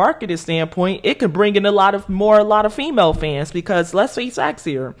from a marketing standpoint, it could bring in a lot of female fans because let's face facts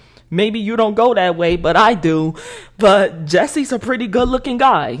here. Maybe you don't go that way, but I do. But Jesse's a pretty good-looking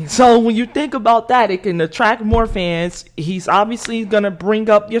guy. So when you think about that, it can attract more fans. He's obviously going to bring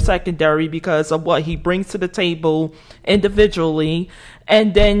up your secondary because of what he brings to the table individually.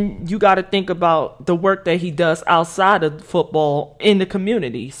 And then you got to think about the work that he does outside of football in the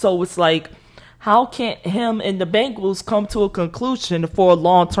community. So it's like, how can him and the Bengals come to a conclusion for a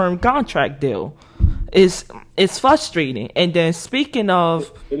long-term contract deal? It's frustrating. And then speaking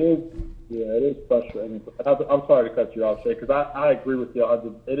of, it is frustrating. I'm sorry to cut you off, Shay, because I agree with you.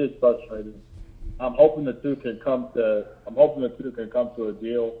 It is frustrating. I'm hoping the two can come to a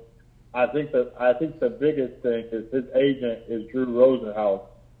deal. I think the biggest thing is his agent is Drew Rosenhaus.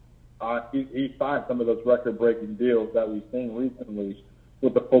 He signed some of those record-breaking deals that we've seen recently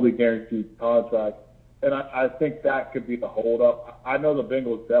with the fully guaranteed contract. And I think that could be the holdup. I know the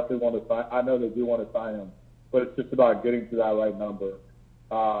Bengals definitely want to sign. I know they do want to sign him, but it's just about getting to that right number.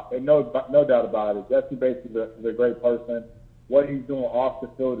 And no doubt about it, Jesse Bates is a great person. What he's doing off the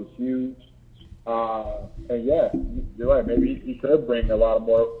field is huge. And yeah, you're right. Maybe he could bring a lot of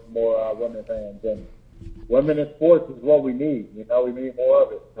more women fans. And women in sports is what we need. We need more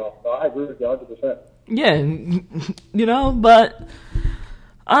of it. So I agree with you 100%. Yeah, but.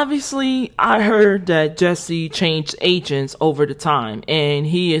 Obviously, I heard that Jesse changed agents over the time, and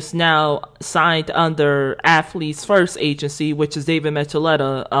he is now signed under Athletes First agency, which is David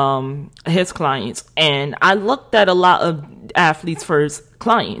Micheletta, his clients. And I looked at a lot of Athletes First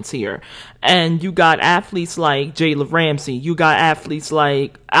clients here, and you got athletes like Jalen Ramsey, you got athletes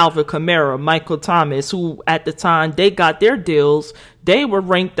like Alvin Kamara, Michael Thomas, who at the time they got their deals, they were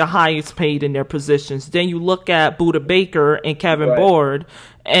ranked the highest paid in their positions. Then you look at Buda Baker and Kevin Board,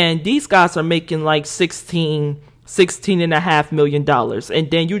 and these guys are making like $16.5 million. And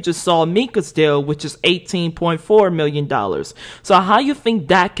then you just saw Minka's deal, which is $18.4 million. So how you think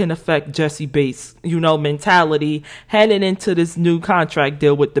that can affect Jesse Bates, mentality heading into this new contract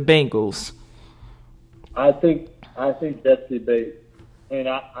deal with the Bengals? I think Jesse Bates, and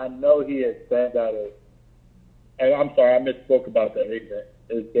I know he has said that and I'm sorry, I misspoke about the agent.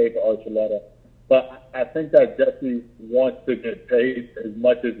 It's David Archuleta. But I think that Jesse wants to get paid as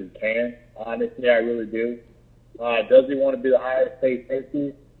much as he can. Honestly, I really do. Does he want to be the highest paid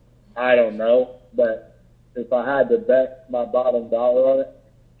safety? I don't know. But if I had to bet my bottom dollar on it,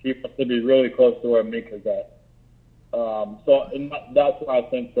 he wants to be really close to where Minka's at. That's why I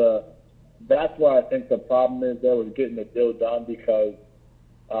think the problem is there with getting the deal done, because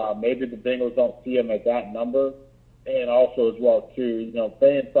maybe the Bengals don't see him at that number, and also as well too,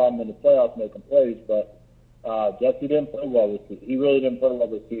 Fans saw him in the playoffs making plays, but Jesse didn't play well this season. He really didn't play well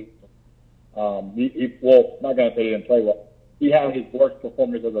this season. Not gonna say he didn't play well. He had his worst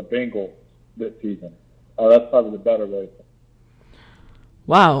performance as a Bengal this season. That's probably the better way.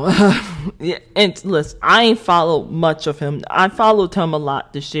 Wow. Yeah, and listen, I ain't followed much of him. I followed him a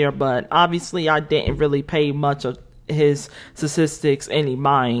lot this year, but obviously I didn't really pay much of his statistics any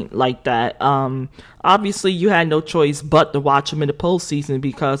mind like that. Obviously you had no choice but to watch him in the postseason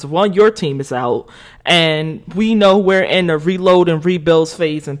because, one, your team is out, and we know we're in a reload and rebuilds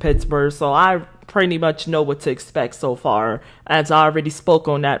phase in Pittsburgh, so I pretty much know what to expect so far, as I already spoke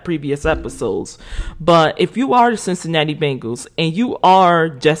on that previous episodes. But if you are the Cincinnati Bengals and you are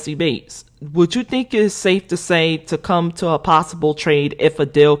Jesse Bates, would you think it's safe to say to come to a possible trade if a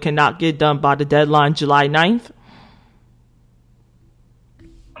deal cannot get done by the deadline July 9th?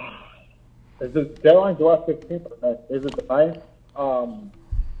 Is the deadline July 15th? Is it the 9th?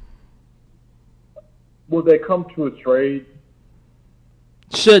 Will they come to a trade?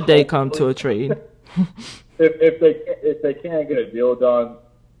 Should they come to a trade? if they can't get a deal done,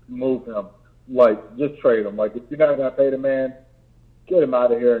 move him. Like, just trade him. Like, if you're not gonna pay the man, get him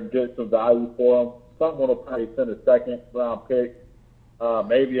out of here and get some value for him. Someone will probably send a second round pick.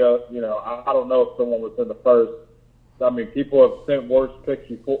 Maybe I don't know if someone was in the first. I mean, people have sent worse picks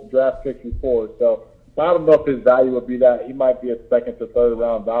before, draft picks before. So I don't know if his value would be that. He might be a second to third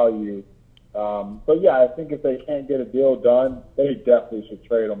round value. I think if they can't get a deal done, they definitely should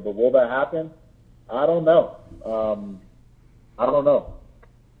trade him. But will that happen? I don't know.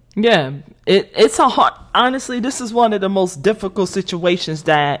 Yeah, it's a hard. Honestly, this is one of the most difficult situations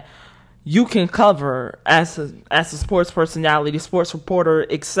that you can cover as a sports personality, sports reporter,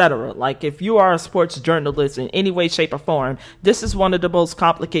 etc. Like, if you are a sports journalist in any way, shape, or form, this is one of the most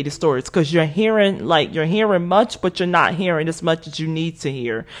complicated stories, because you're hearing much, but you're not hearing as much as you need to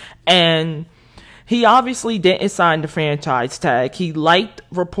hear. And he obviously didn't sign the franchise tag. He liked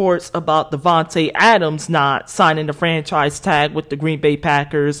reports about Devontae Adams not signing the franchise tag with the Green Bay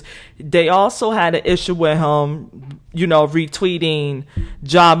Packers. They also had an issue with him, retweeting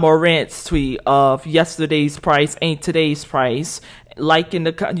Ja Morant's tweet of yesterday's price ain't today's price, liking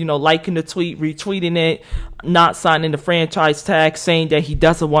the tweet, retweeting it, not signing the franchise tag, saying that he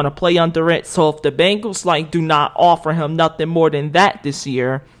doesn't want to play under it. So if the Bengals do not offer him nothing more than that this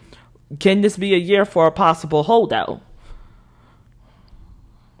year, can this be a year for a possible holdout?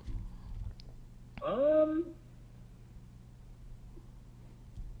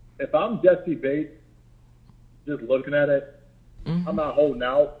 If I'm Jesse Bates, just looking at it, I'm not holding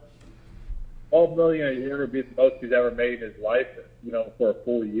out. $12 million a year would be the most he's ever made in his life, for a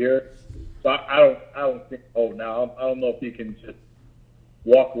full year. So I don't think holding out. I don't know if he can just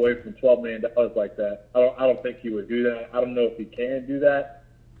walk away from $12 million like that. I don't think he would do that. I don't know if he can do that.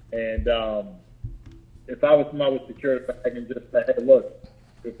 And if I was somebody with security, I can just say, hey, look,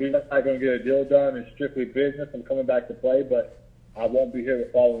 if we're not going to get a deal done, it's strictly business. I'm coming back to play, but I won't be here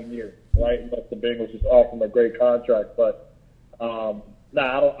the following year, right? Unless the Bengals just offer him a great contract. But I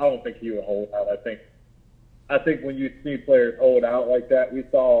don't think he would hold out. I think when you see players hold out like that, we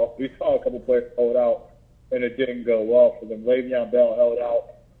saw a couple players hold out, and it didn't go well for them. Le'Veon Bell held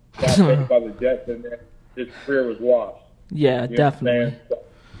out, got picked by the Jets, and then his career was washed. Yeah, definitely. So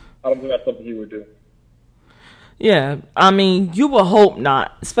I don't think that's something he would do. Yeah, I mean, you would hope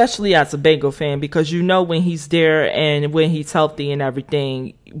not, especially as a Bengal fan, because when he's there and when he's healthy and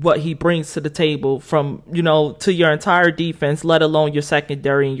everything, what he brings to the table from, to your entire defense, let alone your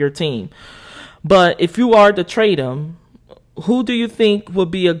secondary and your team. But if you are to trade him, who do you think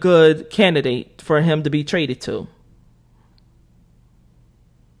would be a good candidate for him to be traded to?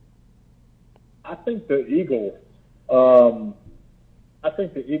 I think the Eagles. I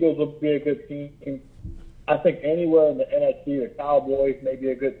think the Eagles would be a good team. I think anywhere in the NFC, the Cowboys may be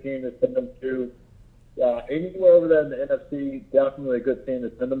a good team to send them to. Anywhere over there in the NFC, definitely a good team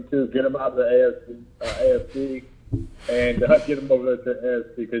to send them to. Get them out of the AFC and get them over there to the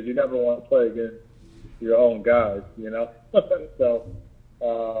NFC, because you never want to play against your own guys, So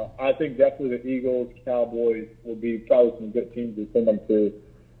I think definitely the Eagles, Cowboys will be probably some good teams to send them to,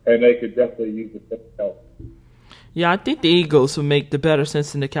 and they could definitely use the help. Yeah, I think the Eagles would make the better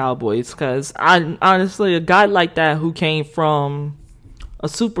sense than the Cowboys, because honestly, a guy like that who came from a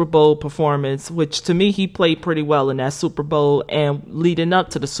Super Bowl performance, which to me he played pretty well in that Super Bowl and leading up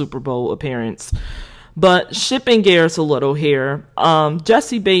to the Super Bowl appearance. But shipping gears a little here,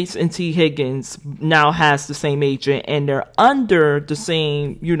 Jesse Bates and T. Higgins now has the same agent and they're under the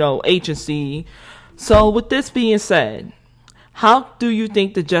same, agency. So with this being said, how do you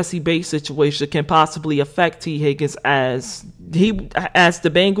think the Jesse Bates situation can possibly affect T. Higgins as the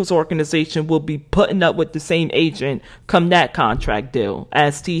Bengals organization will be putting up with the same agent come that contract deal,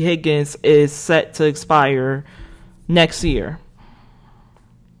 as T. Higgins is set to expire next year?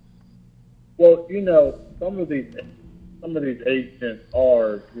 Well, some of these agents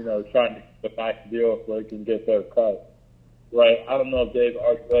are, trying to get the nice deal so they can get their cut, right? I don't know if Dave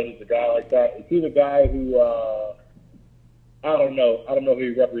Archuleta is a guy like that. Is he the guy who? I don't know who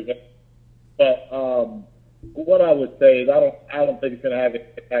he represents, but what I would say is I don't think it's going to have an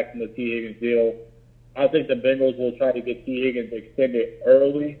impact on the T. Higgins deal. I think the Bengals will try to get T. Higgins extended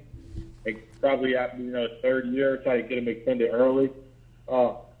early, probably after third year, try to get him extended early.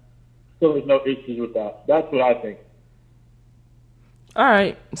 So there's no issues with that. That's what I think. All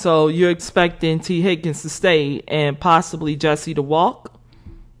right, so you're expecting T. Higgins to stay and possibly Jesse to walk?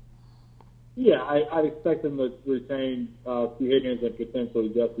 Yeah, I'd expect him to retain T. Higgins and potentially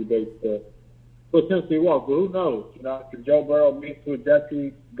Jesse Bates to potentially walk. But who knows? After Joe Burrow meets with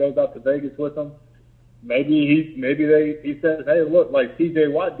Jesse, goes out to Vegas with him, maybe he says, hey, look, like T.J.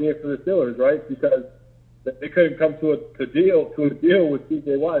 Watt did for the Steelers, right? Because they couldn't come to a deal with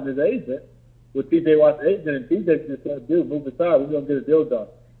T.J. Watt and his agent, with T.J. Watt's agent, and T.J. just said, dude, move aside, we're going to get a deal done.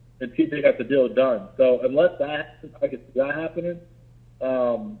 And T.J. got the deal done. So unless that happens, I can see that happening.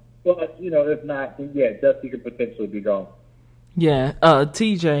 But, if not, then yeah, Jesse could potentially be gone. Yeah,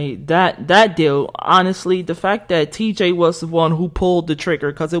 TJ, that deal, honestly, the fact that TJ was the one who pulled the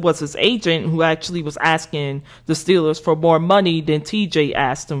trigger, because it was his agent who actually was asking the Steelers for more money than TJ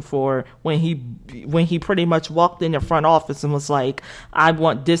asked him for when he pretty much walked in the front office and was like, I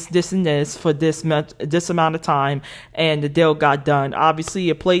want this, and this for this amount of time, and the deal got done. Obviously,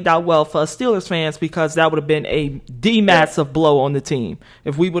 it played out well for us Steelers fans because that would have been a massive blow on the team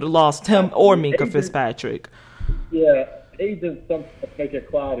if we would have lost him or Minkah Fitzpatrick. Yeah. Agents sometimes make it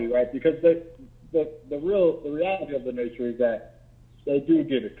cloudy, right? Because the reality of the nature is that they do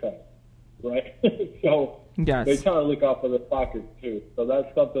get a cut, right? So yes. They kind of look out for their pockets too. So that's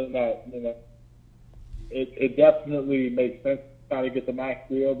something that it definitely makes sense to try to get the max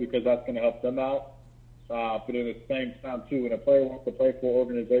deal because that's going to help them out. But at the same time too, when a player wants to play for an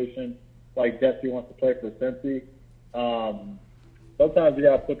organization like Jesse wants to play for Cincy, sometimes you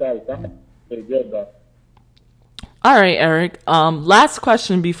got to put that aside to the deal done. All right, Eric. Last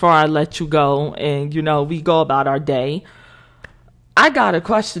question before I let you go and, we go about our day. I got a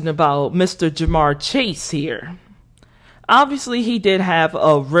question about Mr. Ja'Marr Chase here. Obviously, he did have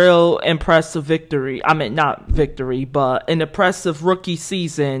a real impressive victory. I mean, not victory, but an impressive rookie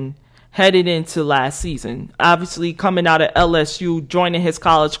season headed into last season. Obviously, coming out of LSU, joining his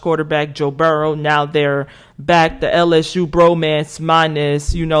college quarterback, Joe Burrow. Now they're back, the LSU bromance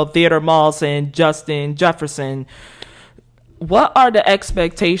minus, Theodore Moss and Justin Jefferson. What are the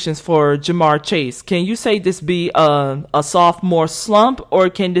expectations for Ja'Marr Chase? Can you say this be a sophomore slump, or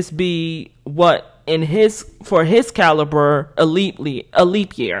can this be what for his caliber a leap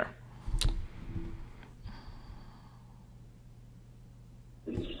year?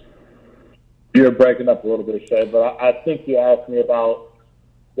 You're breaking up a little bit, Shay, but I think you asked me about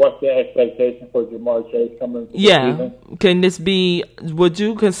what's the expectation for Ja'Marr Chase coming into the season. Can this be, would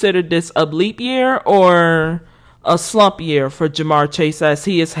you consider this a leap year or a slump year for Ja'Marr Chase as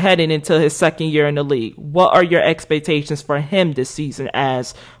he is heading into his second year in the league? What are your expectations for him this season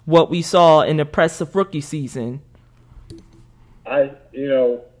as what we saw in the impressive rookie season? I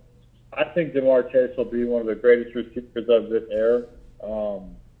think Ja'Marr Chase will be one of the greatest receivers of this era.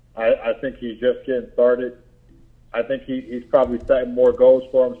 I think he's just getting started. I think he's probably setting more goals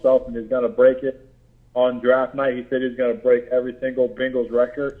for himself, and he's going to break it on draft night. He said he's going to break every single Bengals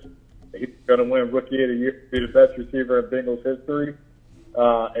record. He's going to win Rookie of the Year, be the best receiver in Bengals history.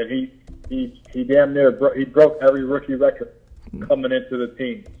 And he damn near broke every rookie record coming into the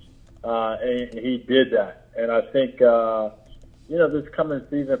team. And he did that. And I think, this coming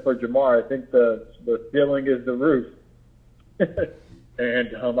season for Ja'Marr, I think the ceiling is the roof.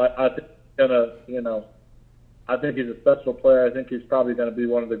 And I think I think he's a special player. I think he's probably going to be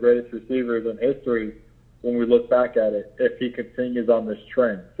one of the greatest receivers in history when we look back at it, if he continues on this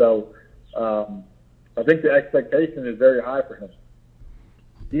trend. So I think the expectation is very high for him.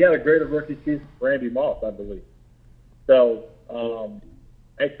 He had a greater rookie season for Randy Moss, I believe. So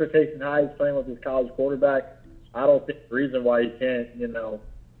expectation high. He's playing with his college quarterback. I don't think the reason why he can't,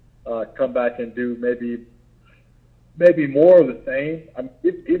 come back and do maybe more of the same. I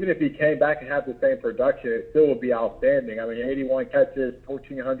mean, even if he came back and had the same production, it still would be outstanding. I mean, 81 catches,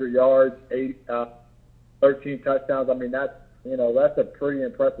 1,400 yards, 13 touchdowns. I mean, that's a pretty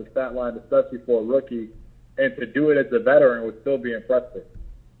impressive stat line, especially for a rookie. And to do it as a veteran would still be impressive.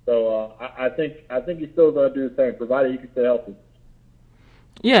 So I think he's still going to do the same, provided he can stay healthy.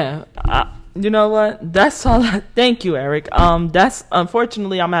 Yeah, you know what? That's all. Thank you, Eric. That's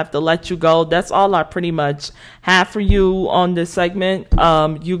unfortunately I'm gonna have to let you go. That's all I pretty much have for you on this segment.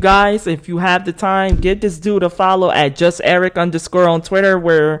 You guys, if you have the time, give this dude a follow at @justeric_ on Twitter,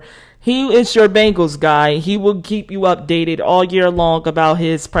 where he is your Bengals guy. He will keep you updated all year long about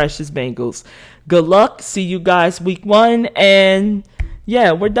his precious Bengals. Good luck. See you guys week 1, and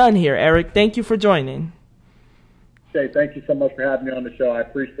yeah, we're done here, Eric. Thank you for joining. Jay, thank you so much for having me on the show. I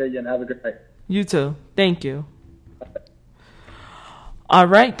appreciate you, and have a good night. You too. Thank you. All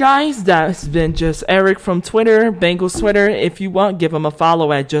right, guys, that's been Just Eric from Twitter, Bengals Twitter. If you want, give him a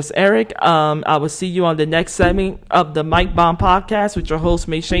follow at Just Eric. I will see you on the next segment of the Mike Bomb Podcast with your host,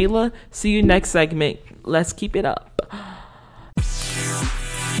 May Shayla. See you next segment. Let's keep it up.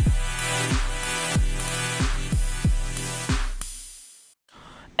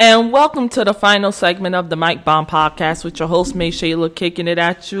 And welcome to the final segment of the Mike Bomb Podcast with your host, May Shayla, kicking it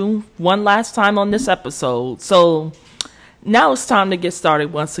at you one last time on this episode. So now it's time to get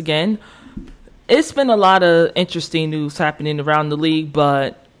started once again. It's been a lot of interesting news happening around the league,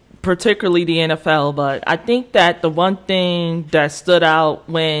 but particularly the NFL. But I think that the one thing that stood out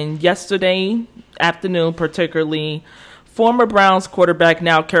when yesterday afternoon, particularly, former Browns quarterback,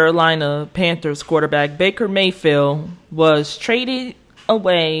 now Carolina Panthers quarterback, Baker Mayfield, was traded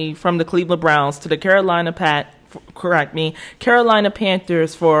away from the Cleveland Browns to the Carolina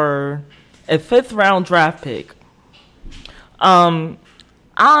Panthers for a 5th-round draft pick.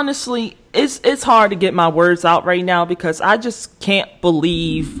 Honestly, it's hard to get my words out right now because I just can't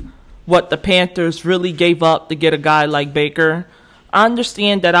believe what the Panthers really gave up to get a guy like Baker. I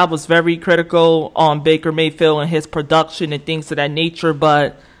understand that I was very critical on Baker Mayfield and his production and things of that nature,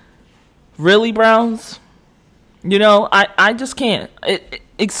 but really, Browns? I just can't.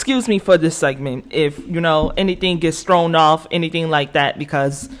 Excuse me for this segment if, anything gets thrown off, anything like that,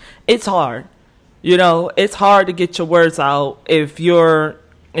 because it's hard. It's hard to get your words out if you're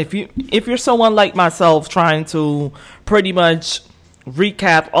someone like myself trying to pretty much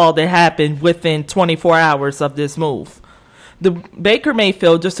recap all that happened within 24 hours of this move. The Baker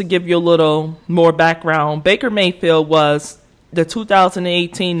Mayfield, just to give you a little more background, Baker Mayfield was the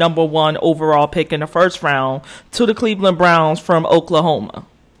 2018 number 1 overall pick in the 1st round to the Cleveland Browns from Oklahoma.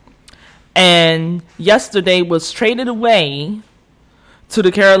 And yesterday was traded away to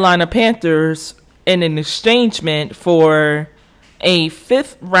the Carolina Panthers in an exchangement for a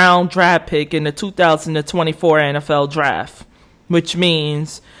 5th-round draft pick in the 2024 NFL Draft, which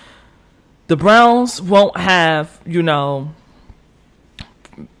means the Browns won't have,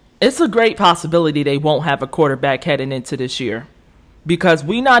 it's a great possibility they won't have a quarterback heading into this year because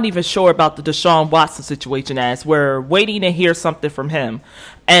we're not even sure about the Deshaun Watson situation as we're waiting to hear something from him.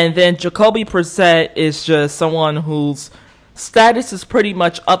 And then Jacoby Brissett is just someone whose status is pretty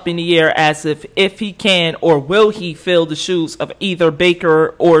much up in the air as if he can or will he fill the shoes of either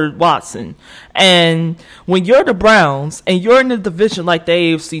Baker or Watson. And when you're the Browns and you're in a division like the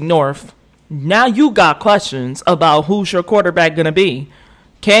AFC North, now you got questions about who's your quarterback going to be.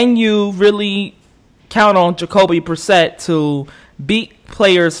 Can you really count on Jacoby Brissett to beat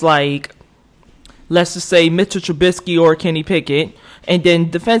players like, let's just say, Mitchell Trubisky or Kenny Pickett? And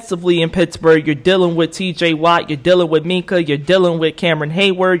then defensively in Pittsburgh, you're dealing with T.J. Watt, you're dealing with Minka, you're dealing with Cameron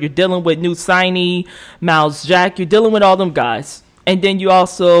Hayward, you're dealing with new signee, Miles Jack, you're dealing with all them guys. And then you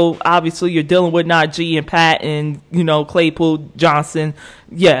also, obviously, you're dealing with Najee and Pat and, Claypool, Johnson.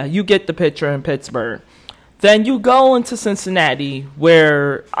 Yeah, you get the picture in Pittsburgh. Then you go into Cincinnati,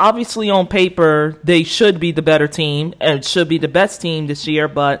 where obviously on paper they should be the better team and should be the best team this year,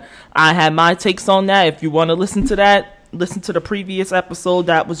 but I have my takes on that. If you want to listen to that, listen to the previous episode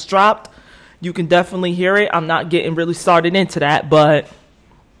that was dropped. You can definitely hear it. I'm not getting really started into that, but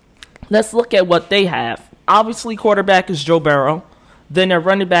let's look at what they have. Obviously, quarterback is Joe Burrow. Then their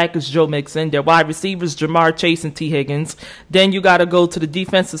running back is Joe Mixon. Their wide receivers, Jamar Chase and T. Higgins. Then you got to go to the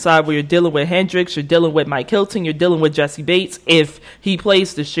defensive side where you're dealing with Hendricks, you're dealing with Mike Hilton, you're dealing with Jesse Bates. If he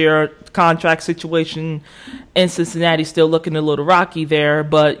plays this year, contract situation in Cincinnati still looking a little rocky there.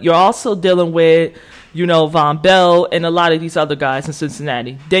 But you're also dealing with, Von Bell and a lot of these other guys in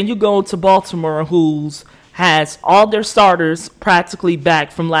Cincinnati. Then you go to Baltimore, who's has all their starters practically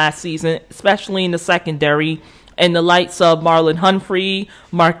back from last season, especially in the secondary. And the likes of Marlon Humphrey,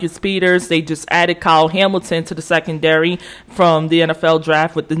 Marcus Peters, they just added Kyle Hamilton to the secondary from the NFL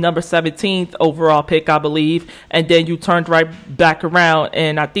draft with the number 17th overall pick, I believe. And then you turned right back around,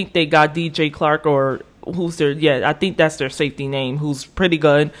 and I think they got DJ Clark, or I think that's their safety name, who's pretty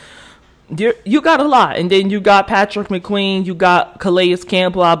good. You got a lot. And then you got Patrick McQueen. You got Calais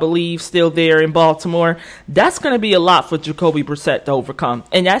Campbell, I believe, still there in Baltimore. That's going to be a lot for Jacoby Brissett to overcome.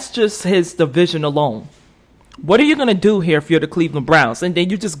 And that's just his division alone. What are you going to do here if you're the Cleveland Browns? And then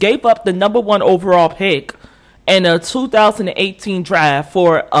you just gave up the number 1 overall pick in a 2018 draft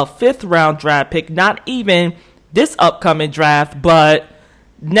for a 5th-round draft pick. Not even this upcoming draft, but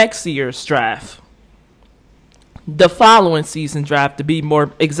next year's draft. The following season draft, to be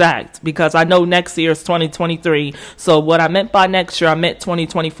more exact, because I know next year is 2023. So what I meant by next year, I meant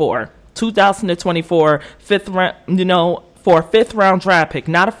 2024, 2024, 5th round. For a 5th round draft pick,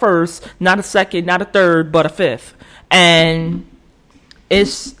 not a 1st, not a 2nd, not a 3rd, but a 5th. And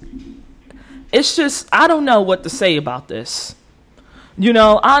it's just, I don't know what to say about this.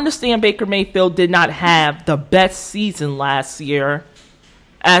 I understand Baker Mayfield did not have the best season last year,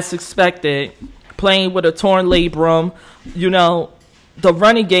 as expected. Playing with a torn labrum, the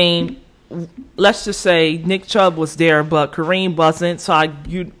running game, let's just say Nick Chubb was there, but Kareem wasn't. So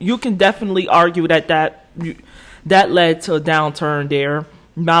you can definitely argue that led to a downturn there.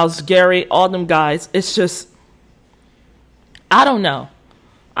 Myles Garrett, all them guys. It's just, I don't know.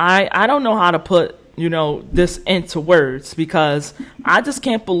 I don't know how to put, this into words, because I just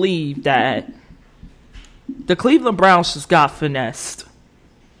can't believe that the Cleveland Browns just got finessed.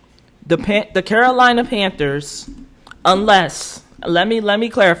 The Carolina Panthers, unless, let me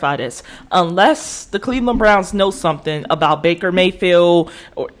clarify this, unless the Cleveland Browns know something about Baker Mayfield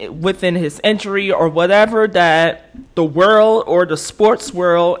or within his injury or whatever that the world or the sports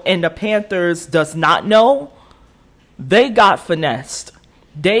world and the Panthers does not know, they got finessed.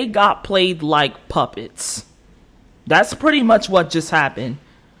 They got played like puppets. That's pretty much what just happened.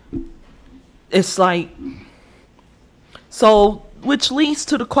 It's like, so, which leads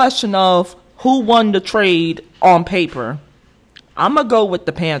to the question of who won the trade on paper. I'm going to go with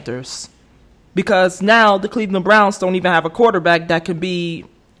the Panthers, because now the Cleveland Browns don't even have a quarterback that can be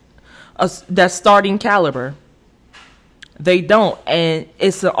that starting caliber. They don't, and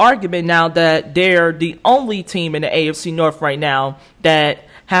it's an argument now that they're the only team in the AFC North right now that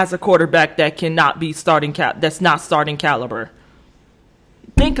has a quarterback that cannot be that's not starting caliber.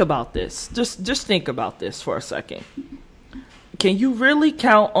 Think about this. Just think about this for a second. Can you really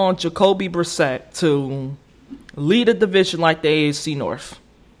count on Jacoby Brissett to lead a division like the AFC North?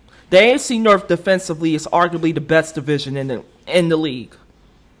 The AFC North defensively is arguably the best division in the league.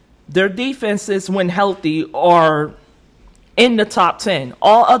 Their defenses, when healthy, are in the top 10.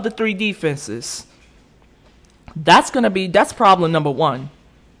 All other 3 defenses. That's problem number 1.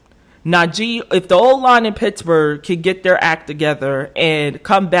 Najee, if the O-line in Pittsburgh can get their act together and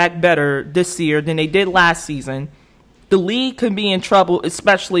come back better this year than they did last season, the league can be in trouble,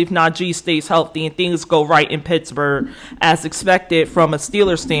 especially if Najee stays healthy and things go right in Pittsburgh as expected from a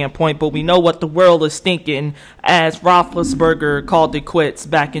Steelers standpoint. But we know what the world is thinking as Roethlisberger called it quits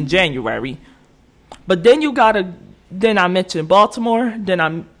back in January. But then then I mentioned Baltimore.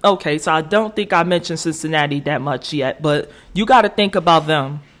 So I don't think I mentioned Cincinnati that much yet. But you got to think about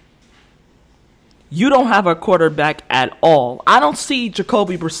them. You don't have a quarterback at all. I don't see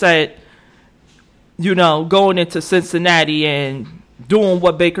Jacoby Brissett going into Cincinnati and doing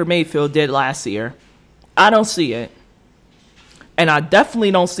what Baker Mayfield did last year. I don't see it. And I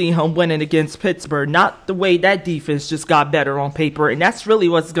definitely don't see him winning against Pittsburgh. Not the way that defense just got better on paper. And that's really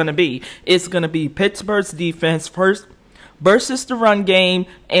what it's going to be. It's going to be Pittsburgh's defense first versus the run game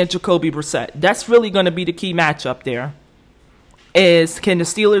and Jacoby Brissett. That's really going to be the key matchup there. Can the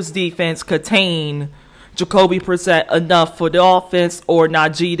Steelers' defense contain Jacoby Brissett enough for the offense or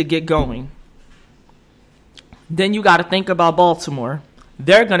Najee to get going? Then you got to think about Baltimore.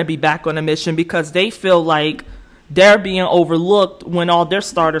 They're going to be back on a mission because they feel like they're being overlooked when all their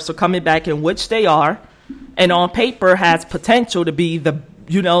starters are coming back, in which they are, and on paper has potential to be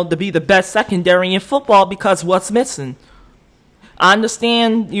the best secondary in football because what's missing? I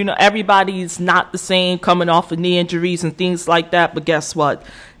understand, everybody's not the same coming off of knee injuries and things like that, but guess what?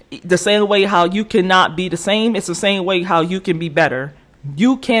 The same way how you cannot be the same, it's the same way how you can be better.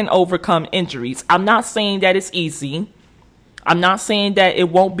 You can overcome injuries. I'm not saying that it's easy. I'm not saying that it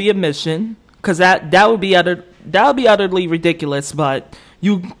won't be a mission, because that would be utterly ridiculous. But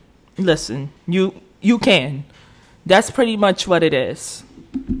you can. That's pretty much what it is.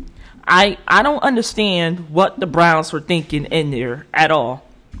 I don't understand what the Browns were thinking in there at all.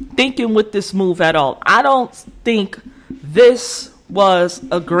 thinking with this move at all. I don't think this was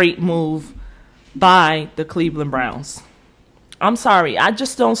a great move by the Cleveland Browns. I'm sorry, I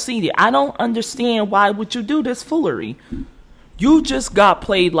just don't see it. I don't understand why would you do this foolery. You just got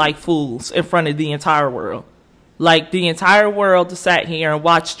played like fools in front of the entire world. Like the entire world sat here and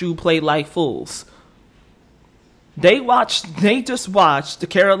watched you play like fools. They just watched the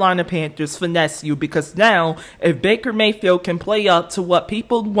Carolina Panthers finesse you, because now if Baker Mayfield can play up to what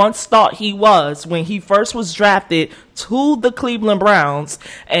people once thought he was when he first was drafted to the Cleveland Browns,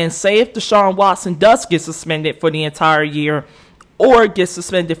 and say if Deshaun Watson does get suspended for the entire year or gets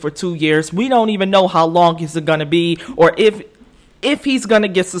suspended for 2 years, we don't even know how long is it going to be, or if he's going to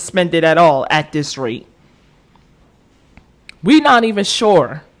get suspended at all at this rate. We're not even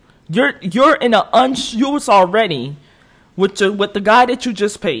sure. You're in a you was already with the guy that you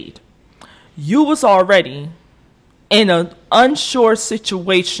just paid. You was already in an unsure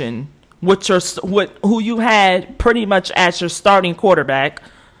situation with who you had pretty much as your starting quarterback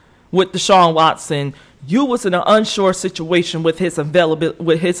with Deshaun Watson. You was in an unsure situation with his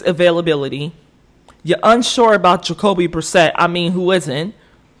availability. You're unsure about Jacoby Brissett. I mean, who isn't?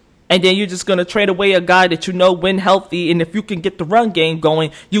 And then you're just going to trade away a guy that you know when healthy, and if you can get the run game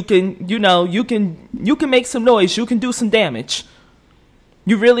going, you can make some noise. You can do some damage.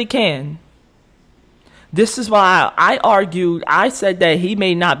 You really can. This is why I said that he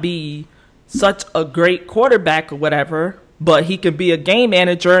may not be such a great quarterback or whatever, but he could be a game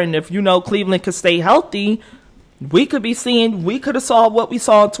manager, and if Cleveland could stay healthy, we could have saw what we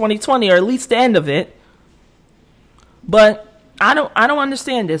saw in 2020, or at least the end of it. But I don't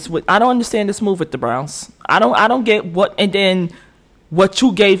understand this. I don't understand this move with the Browns. I don't get what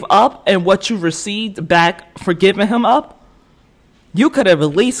you gave up and what you received back for giving him up. You could have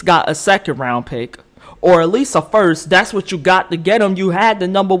at least got a second round pick, or at least a first. That's what you got to get him. You had the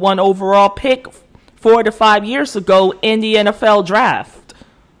number 1 overall pick 4 to 5 years ago in the NFL draft.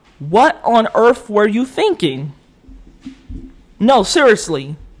 What on earth were you thinking? No,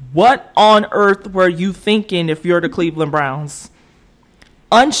 seriously. What on earth were you thinking if you're the Cleveland Browns?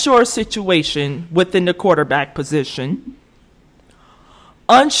 Unsure situation within the quarterback position.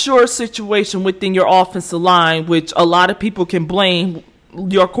 Unsure situation within your offensive line, which a lot of people can blame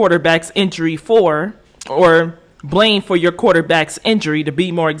your quarterback's injury for, or blame for your quarterback's injury to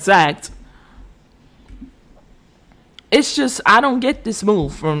be more exact. It's just, I don't get this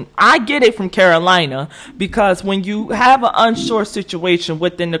move I get it from Carolina, because when you have an unsure situation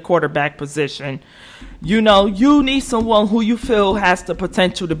within the quarterback position, you need someone who you feel has the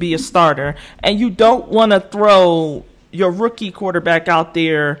potential to be a starter, and you don't want to throw your rookie quarterback out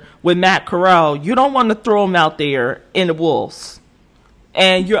there with Matt Corral. You don't want to throw him out there in the Wolves.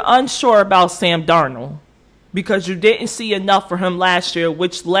 And you're unsure about Sam Darnold, because you didn't see enough for him last year,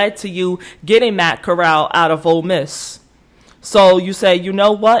 which led to you getting Matt Corral out of Ole Miss. So you say, you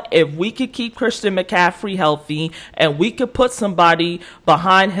know what? If we could keep Christian McCaffrey healthy, and we could put somebody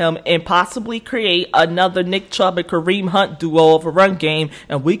behind him and possibly create another Nick Chubb and Kareem Hunt duo of a run game,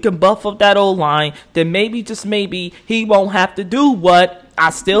 and we can buff up that O-line, then maybe, just maybe, he won't have to do what, I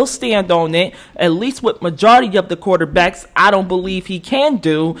still stand on it, at least with majority of the quarterbacks, I don't believe he can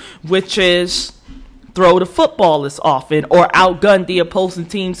do, which is throw the football as often or outgun the opposing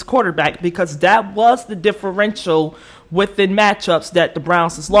team's quarterback, because that was the differential within matchups that the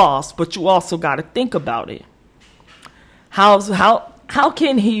Browns has lost. But you also got to think about it. How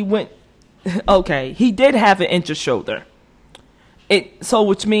can he win? Okay, he did have an injured shoulder.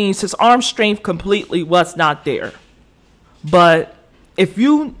 Which means his arm strength completely was not there. But if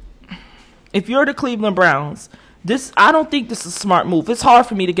you're the Cleveland Browns, I don't think this is a smart move. It's hard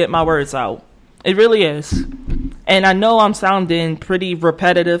for me to get my words out. It really is. And I know I'm sounding pretty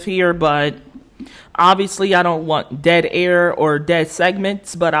repetitive here, but obviously I don't want dead air or dead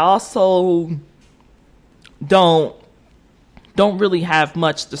segments, but I also don't really have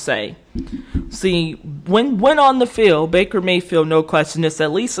much to say. See, when on the field, Baker Mayfield, no question, is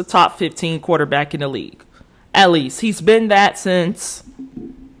at least a top 15 quarterback in the league. At least. He's been that since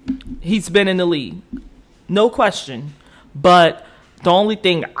he's been in the league. No question. But the only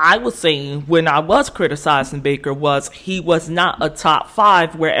thing I was saying when I was criticizing Baker was he was not a top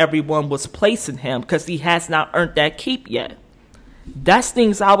 5 where everyone was placing him, because he has not earned that keep yet. That's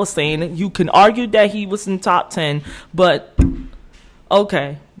things I was saying. You can argue that he was in top 10, but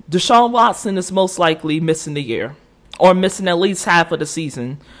okay. Deshaun Watson is most likely missing the year, or missing at least half of the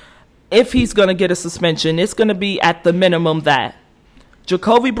season. If he's going to get a suspension, it's going to be at the minimum that.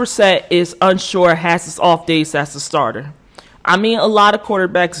 Jacoby Brissett is unsure, has his off days as a starter. I mean, a lot of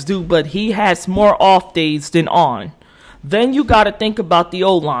quarterbacks do, but he has more off days than on. Then you got to think about the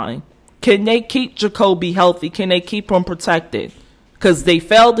O-line. Can they keep Jacoby healthy? Can they keep him protected? Because they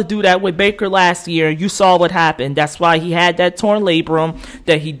failed to do that with Baker last year. You saw what happened. That's why he had that torn labrum,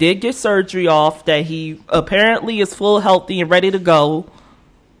 that he did get surgery off, that he apparently is full healthy and ready to go.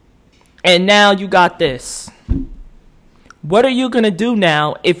 And now you got this. What are you going to do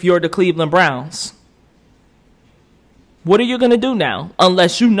now if you're the Cleveland Browns? What are you going to do now?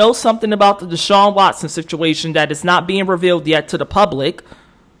 Unless you know something about the Deshaun Watson situation that is not being revealed yet to the public.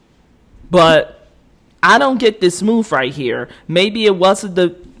 But I don't get this move right here. Maybe it was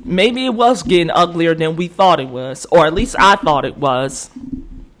getting uglier than we thought it was. Or at least I thought it was.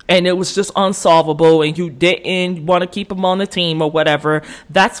 And it was just unsolvable and you didn't want to keep him on the team or whatever.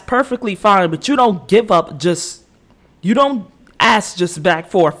 That's perfectly fine. But you don't give up you don't ask just back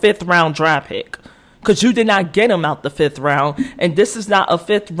for a 5th round draft pick. Because you did not get him out the 5th round. And this is not a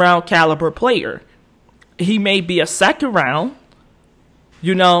 5th round caliber player. He may be a 2nd round.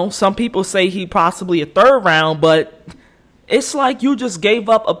 You know, some people say he possibly a 3rd round. But it's like you just gave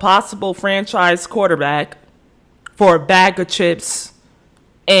up a possible franchise quarterback for a bag of chips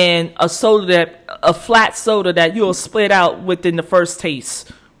and a flat soda that you'll split out within the first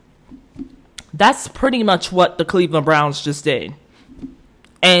taste. That's pretty much what the Cleveland Browns just did.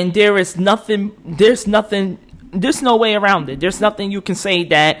 And there's no way around it. There's nothing you can say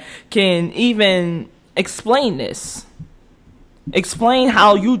that can even explain this. Explain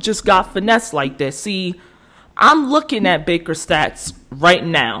how you just got finessed like this. See, I'm looking at Baker's stats right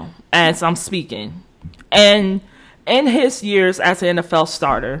now as I'm speaking. And in his years as an NFL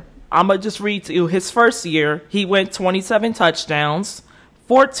starter, I'm going to just read to you his first year. He went 27 touchdowns,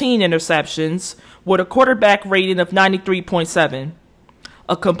 14 interceptions, with a quarterback rating of 93.7.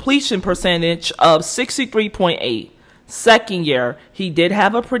 A completion percentage of 63.8. Second year, he did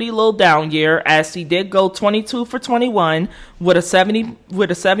have a pretty low down year as he did go 22 for 21 with a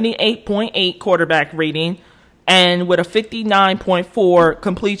 78.8 quarterback rating and with a 59.4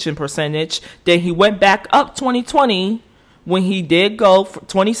 completion percentage. Then he went back up 2020 when he did go for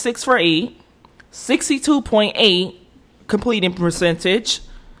 26 for 8, 62.8 completing percentage,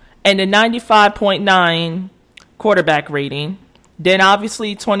 and a 95.9 quarterback rating. Then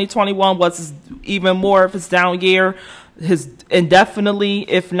obviously 2021 was even more of his down year. Indefinitely,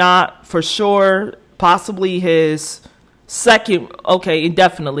 if not for sure, possibly his second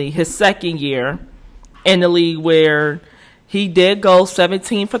year in the league where he did go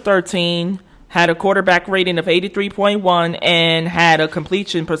 17 for 13, had a quarterback rating of 83.1, and had a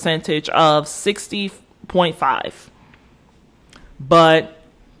completion percentage of 60.5. But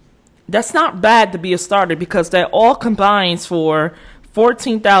that's not bad to be a starter because that all combines for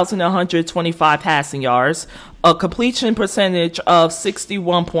 14,125 passing yards, a completion percentage of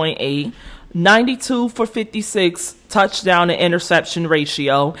 61.8, 92 for 56 touchdown and interception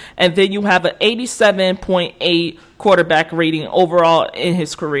ratio, and then you have an 87.8 quarterback rating overall in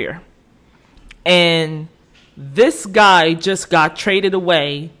his career. And this guy just got traded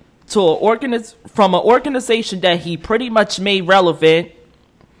away to from an organization that he pretty much made relevant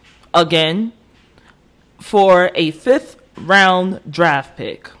again for a 5th round draft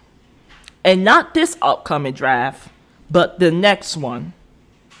pick. And not this upcoming draft, but the next one.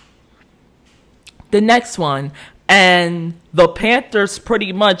 And the Panthers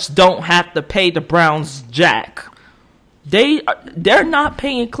pretty much don't have to pay the Browns jack. They're not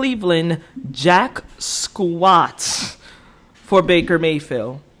paying Cleveland jack squats for Baker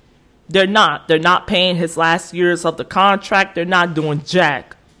Mayfield. They're not. They're not paying his last years of the contract. They're not doing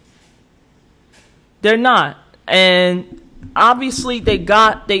jack. They're not. And obviously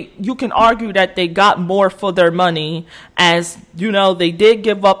you can argue that they got more for their money, as you know, they did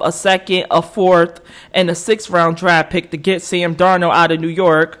give up a 2nd, a 4th, and a 6th round draft pick to get Sam Darnold out of New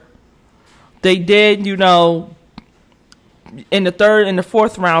York. They did, in the 3rd and the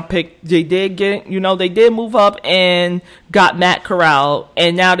 4th round pick, they did move up and got Matt Corral,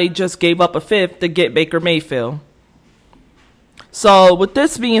 and now they just gave up a 5th to get Baker Mayfield. So with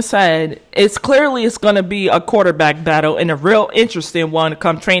this being said, it's going to be a quarterback battle, and a real interesting one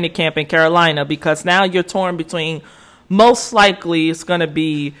come training camp in Carolina, because now you're torn between, most likely it's going to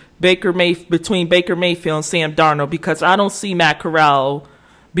be between Baker Mayfield and Sam Darnold, because I don't see Matt Corral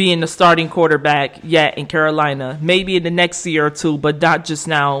being the starting quarterback yet in Carolina. Maybe in the next year or two, but not just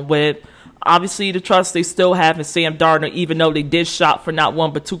now, with obviously the trust they still have in Sam Darnold, even though they did shop for not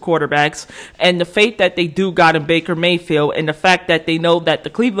 1 but 2 quarterbacks, and the faith that they do got in Baker Mayfield, and the fact that they know that the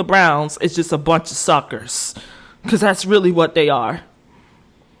Cleveland Browns is just a bunch of suckers, because that's really what they are.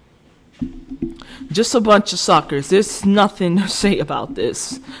 Just a bunch of suckers. There's nothing to say about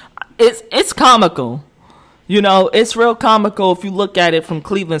this. It's comical. You know, it's real comical if you look at it from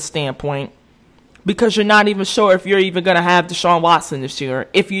Cleveland's standpoint, because you're not even sure if you're even going to have Deshaun Watson this year,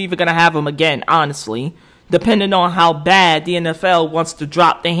 if you're even going to have him again, honestly, depending on how bad the NFL wants to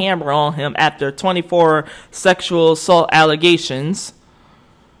drop the hammer on him after 24 sexual assault allegations.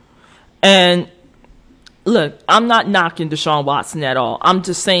 And look, I'm not knocking Deshaun Watson at all. I'm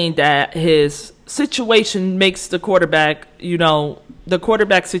just saying that his situation makes the quarterback, you know, the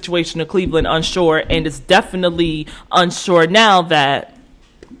quarterback situation of Cleveland unsure, and it's definitely unsure now that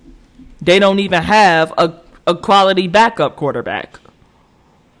they don't even have a quality backup quarterback.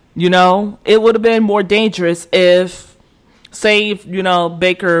 You know, it would have been more dangerous if, say, if, you know,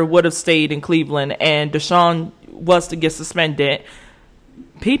 Baker would have stayed in Cleveland and Deshaun was to get suspended.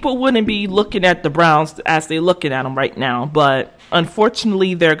 People wouldn't be looking at the Browns as they're looking at them right now. But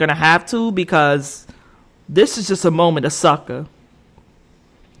unfortunately, they're going to have to, because this is just a moment of sucker.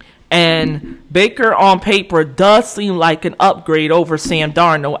 And Baker on paper does seem like an upgrade over Sam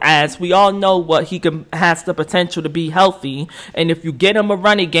Darnold, as we all know what he has the potential to be healthy. And if you get him a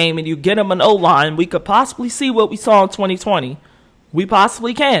running game and you get him an O-line, we could possibly see what we saw in 2020. We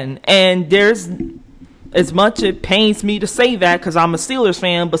possibly can. And there's, as much it pains me to say that because I'm a Steelers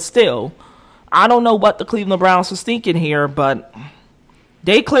fan, but still, I don't know what the Cleveland Browns was thinking here, but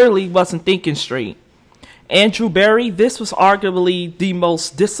they clearly wasn't thinking straight. Andrew Berry, this was arguably the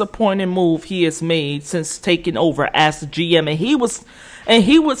most disappointing move he has made since taking over as the GM, and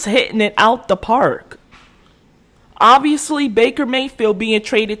he was hitting it out the park. Obviously, Baker Mayfield being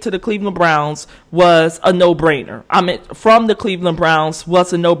traded to the Cleveland Browns was a no-brainer. I mean, from the Cleveland Browns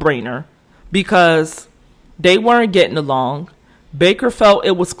was a no-brainer because they weren't getting along. Baker felt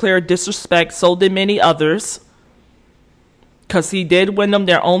it was clear disrespect, so did many others, because he did win them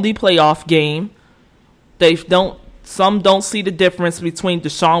their only playoff game. Some don't see the difference between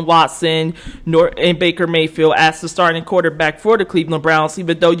Deshaun Watson and Baker Mayfield as the starting quarterback for the Cleveland Browns,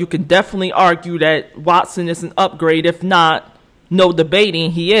 even though you can definitely argue that Watson is an upgrade. If not, no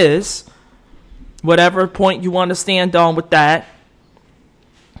debating, he is. Whatever point you want to stand on with that.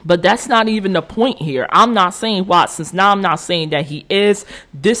 But that's not even the point here. I'm not saying Watson's. Now I'm not saying that he is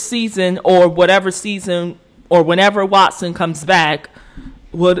this season or whatever season or whenever Watson comes back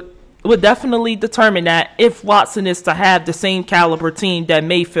would definitely determine that if Watson is to have the same caliber team that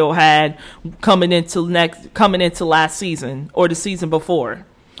Mayfield had coming into last season or the season before.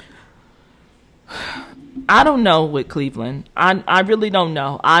 I don't know with Cleveland. I really don't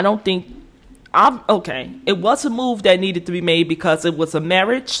know. I don't think okay. It was a move that needed to be made because it was a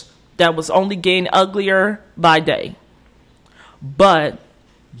marriage that was only getting uglier by day. But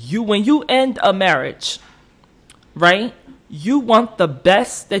when you end a marriage, right? You want the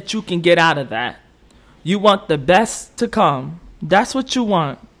best that you can get out of that. You want the best to come. That's what you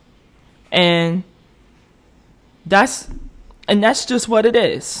want. And that's just what it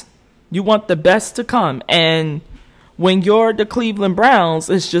is. You want the best to come. And when you're the Cleveland Browns,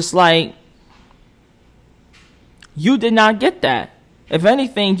 it's just like you did not get that. If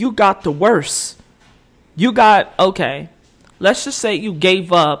anything, you got the worst. You got, okay, let's just say you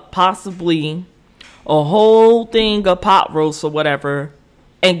gave up possibly a whole thing of pot roast or whatever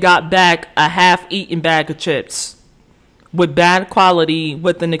and got back a half-eaten bag of chips with bad quality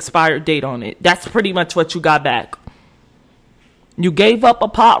with an expired date on it. That's pretty much what you got back. You gave up a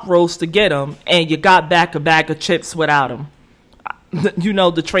pot roast to get them, and you got back a bag of chips without them. You know,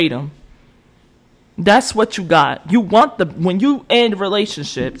 to trade them. That's what you got. When you end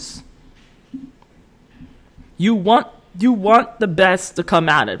relationships, you want the best to come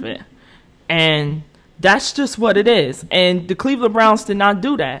out of it. And that's just what it is. And the Cleveland Browns did not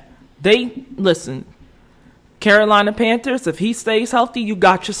do that. Listen, Carolina Panthers, if he stays healthy, you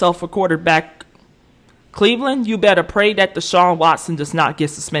got yourself a quarterback. Cleveland, you better pray that Deshaun Watson does not get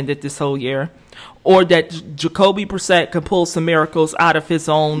suspended this whole year. Or that Jacoby Brissett can pull some miracles out of his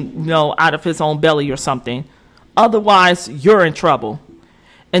own belly or something. Otherwise, you're in trouble.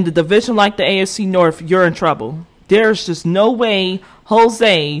 In the division like the AFC North, you're in trouble. There's just no way,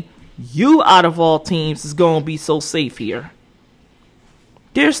 Jose, you out of all teams is going to be so safe here.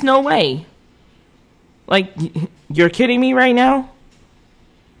 There's no way. Like, you're kidding me right now?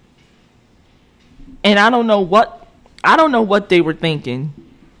 And I don't know what they were thinking.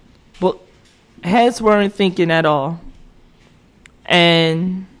 But heads weren't thinking at all.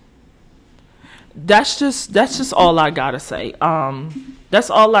 And that's just all I gotta say. That's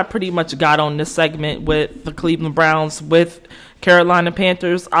all I pretty much got on this segment with the Cleveland Browns with Carolina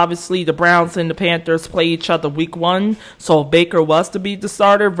Panthers. Obviously, the Browns and the Panthers play each other week 1. So if Baker was to be the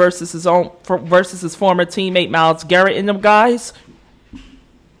starter versus his former teammate Myles Garrett and them guys,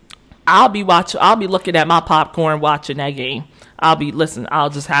 I'll be looking at my popcorn watching that game. I'll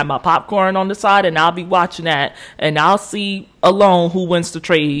just have my popcorn on the side and I'll be watching that, and I'll see alone who wins the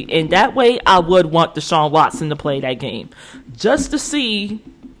trade. And that way I would want Deshaun Watson to play that game. Just to see,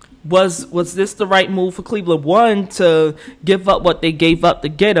 was this the right move for Cleveland? One, to give up what they gave up to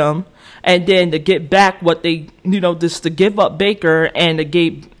get him, and then to get back what they, just to give up Baker and to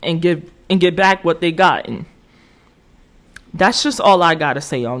get back what they gotten. That's just all I gotta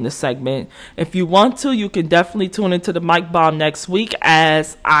say on this segment. If you want to, you can definitely tune into the Mike Bomb next week,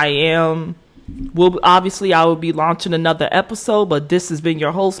 as I will be launching another episode. But this has been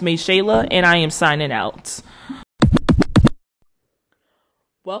your host, May Shayla, and I am signing out.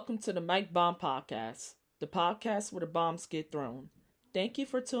 Welcome to the Mike Bomb Podcast, the podcast where the bombs get thrown. Thank you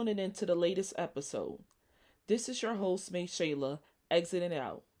for tuning in to the latest episode. This is your host, May Shayla, exiting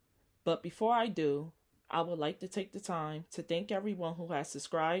out. But before I do, I would like to take the time to thank everyone who has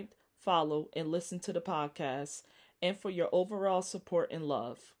subscribed, followed, and listened to the podcast, and for your overall support and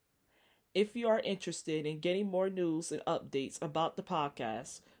love. If you are interested in getting more news and updates about the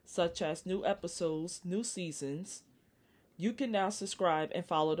podcast, such as new episodes, new seasons, you can now subscribe and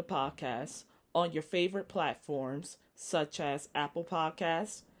follow the podcast on your favorite platforms, such as Apple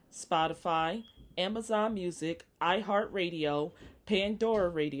Podcasts, Spotify, Amazon Music, iHeartRadio, Pandora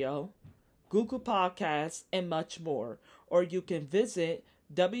Radio, Google Podcasts, and much more. Or you can visit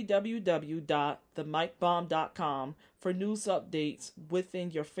www.themikebomb.com for news updates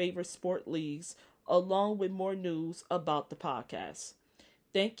within your favorite sport leagues, along with more news about the podcast.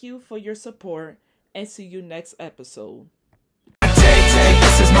 Thank you for your support, and see you next episode.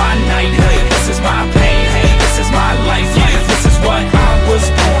 This is my night, this is my pain, this is my life, this is what I was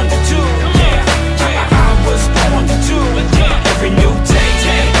born to do. I was born to do. Every new day,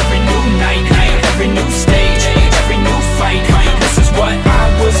 every new night, every new stage, every new fight. This is what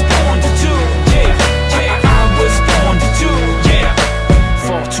I was born to do. I was born to do.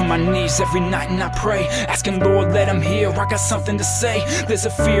 Fall to my knees every night and I pray, asking Lord, let him hear. I got something to say. There's a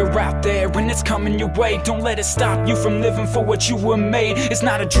fear out there and it's coming your way. Don't let it stop you from living for what you were made. It's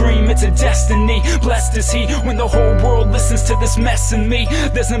not a dream, it's a destiny. Blessed is he when the whole world listens to this mess in me.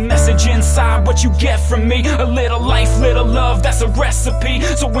 There's a message inside what you get from me. A little life, little love, that's a recipe.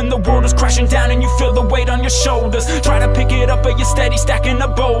 So when the world is crashing down and you feel the weight on your shoulders, try to pick it up but you're steady stacking the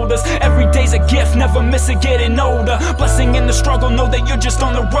boulders. Every day's a gift, never miss it getting older. Blessing in the struggle, know that you're just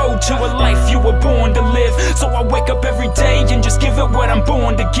on the road to a life you were born to live. So I wake up every day and just give it what I'm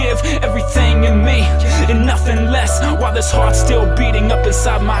born to give. Everything in me and nothing less, while this heart's still beating up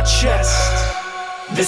inside my chest.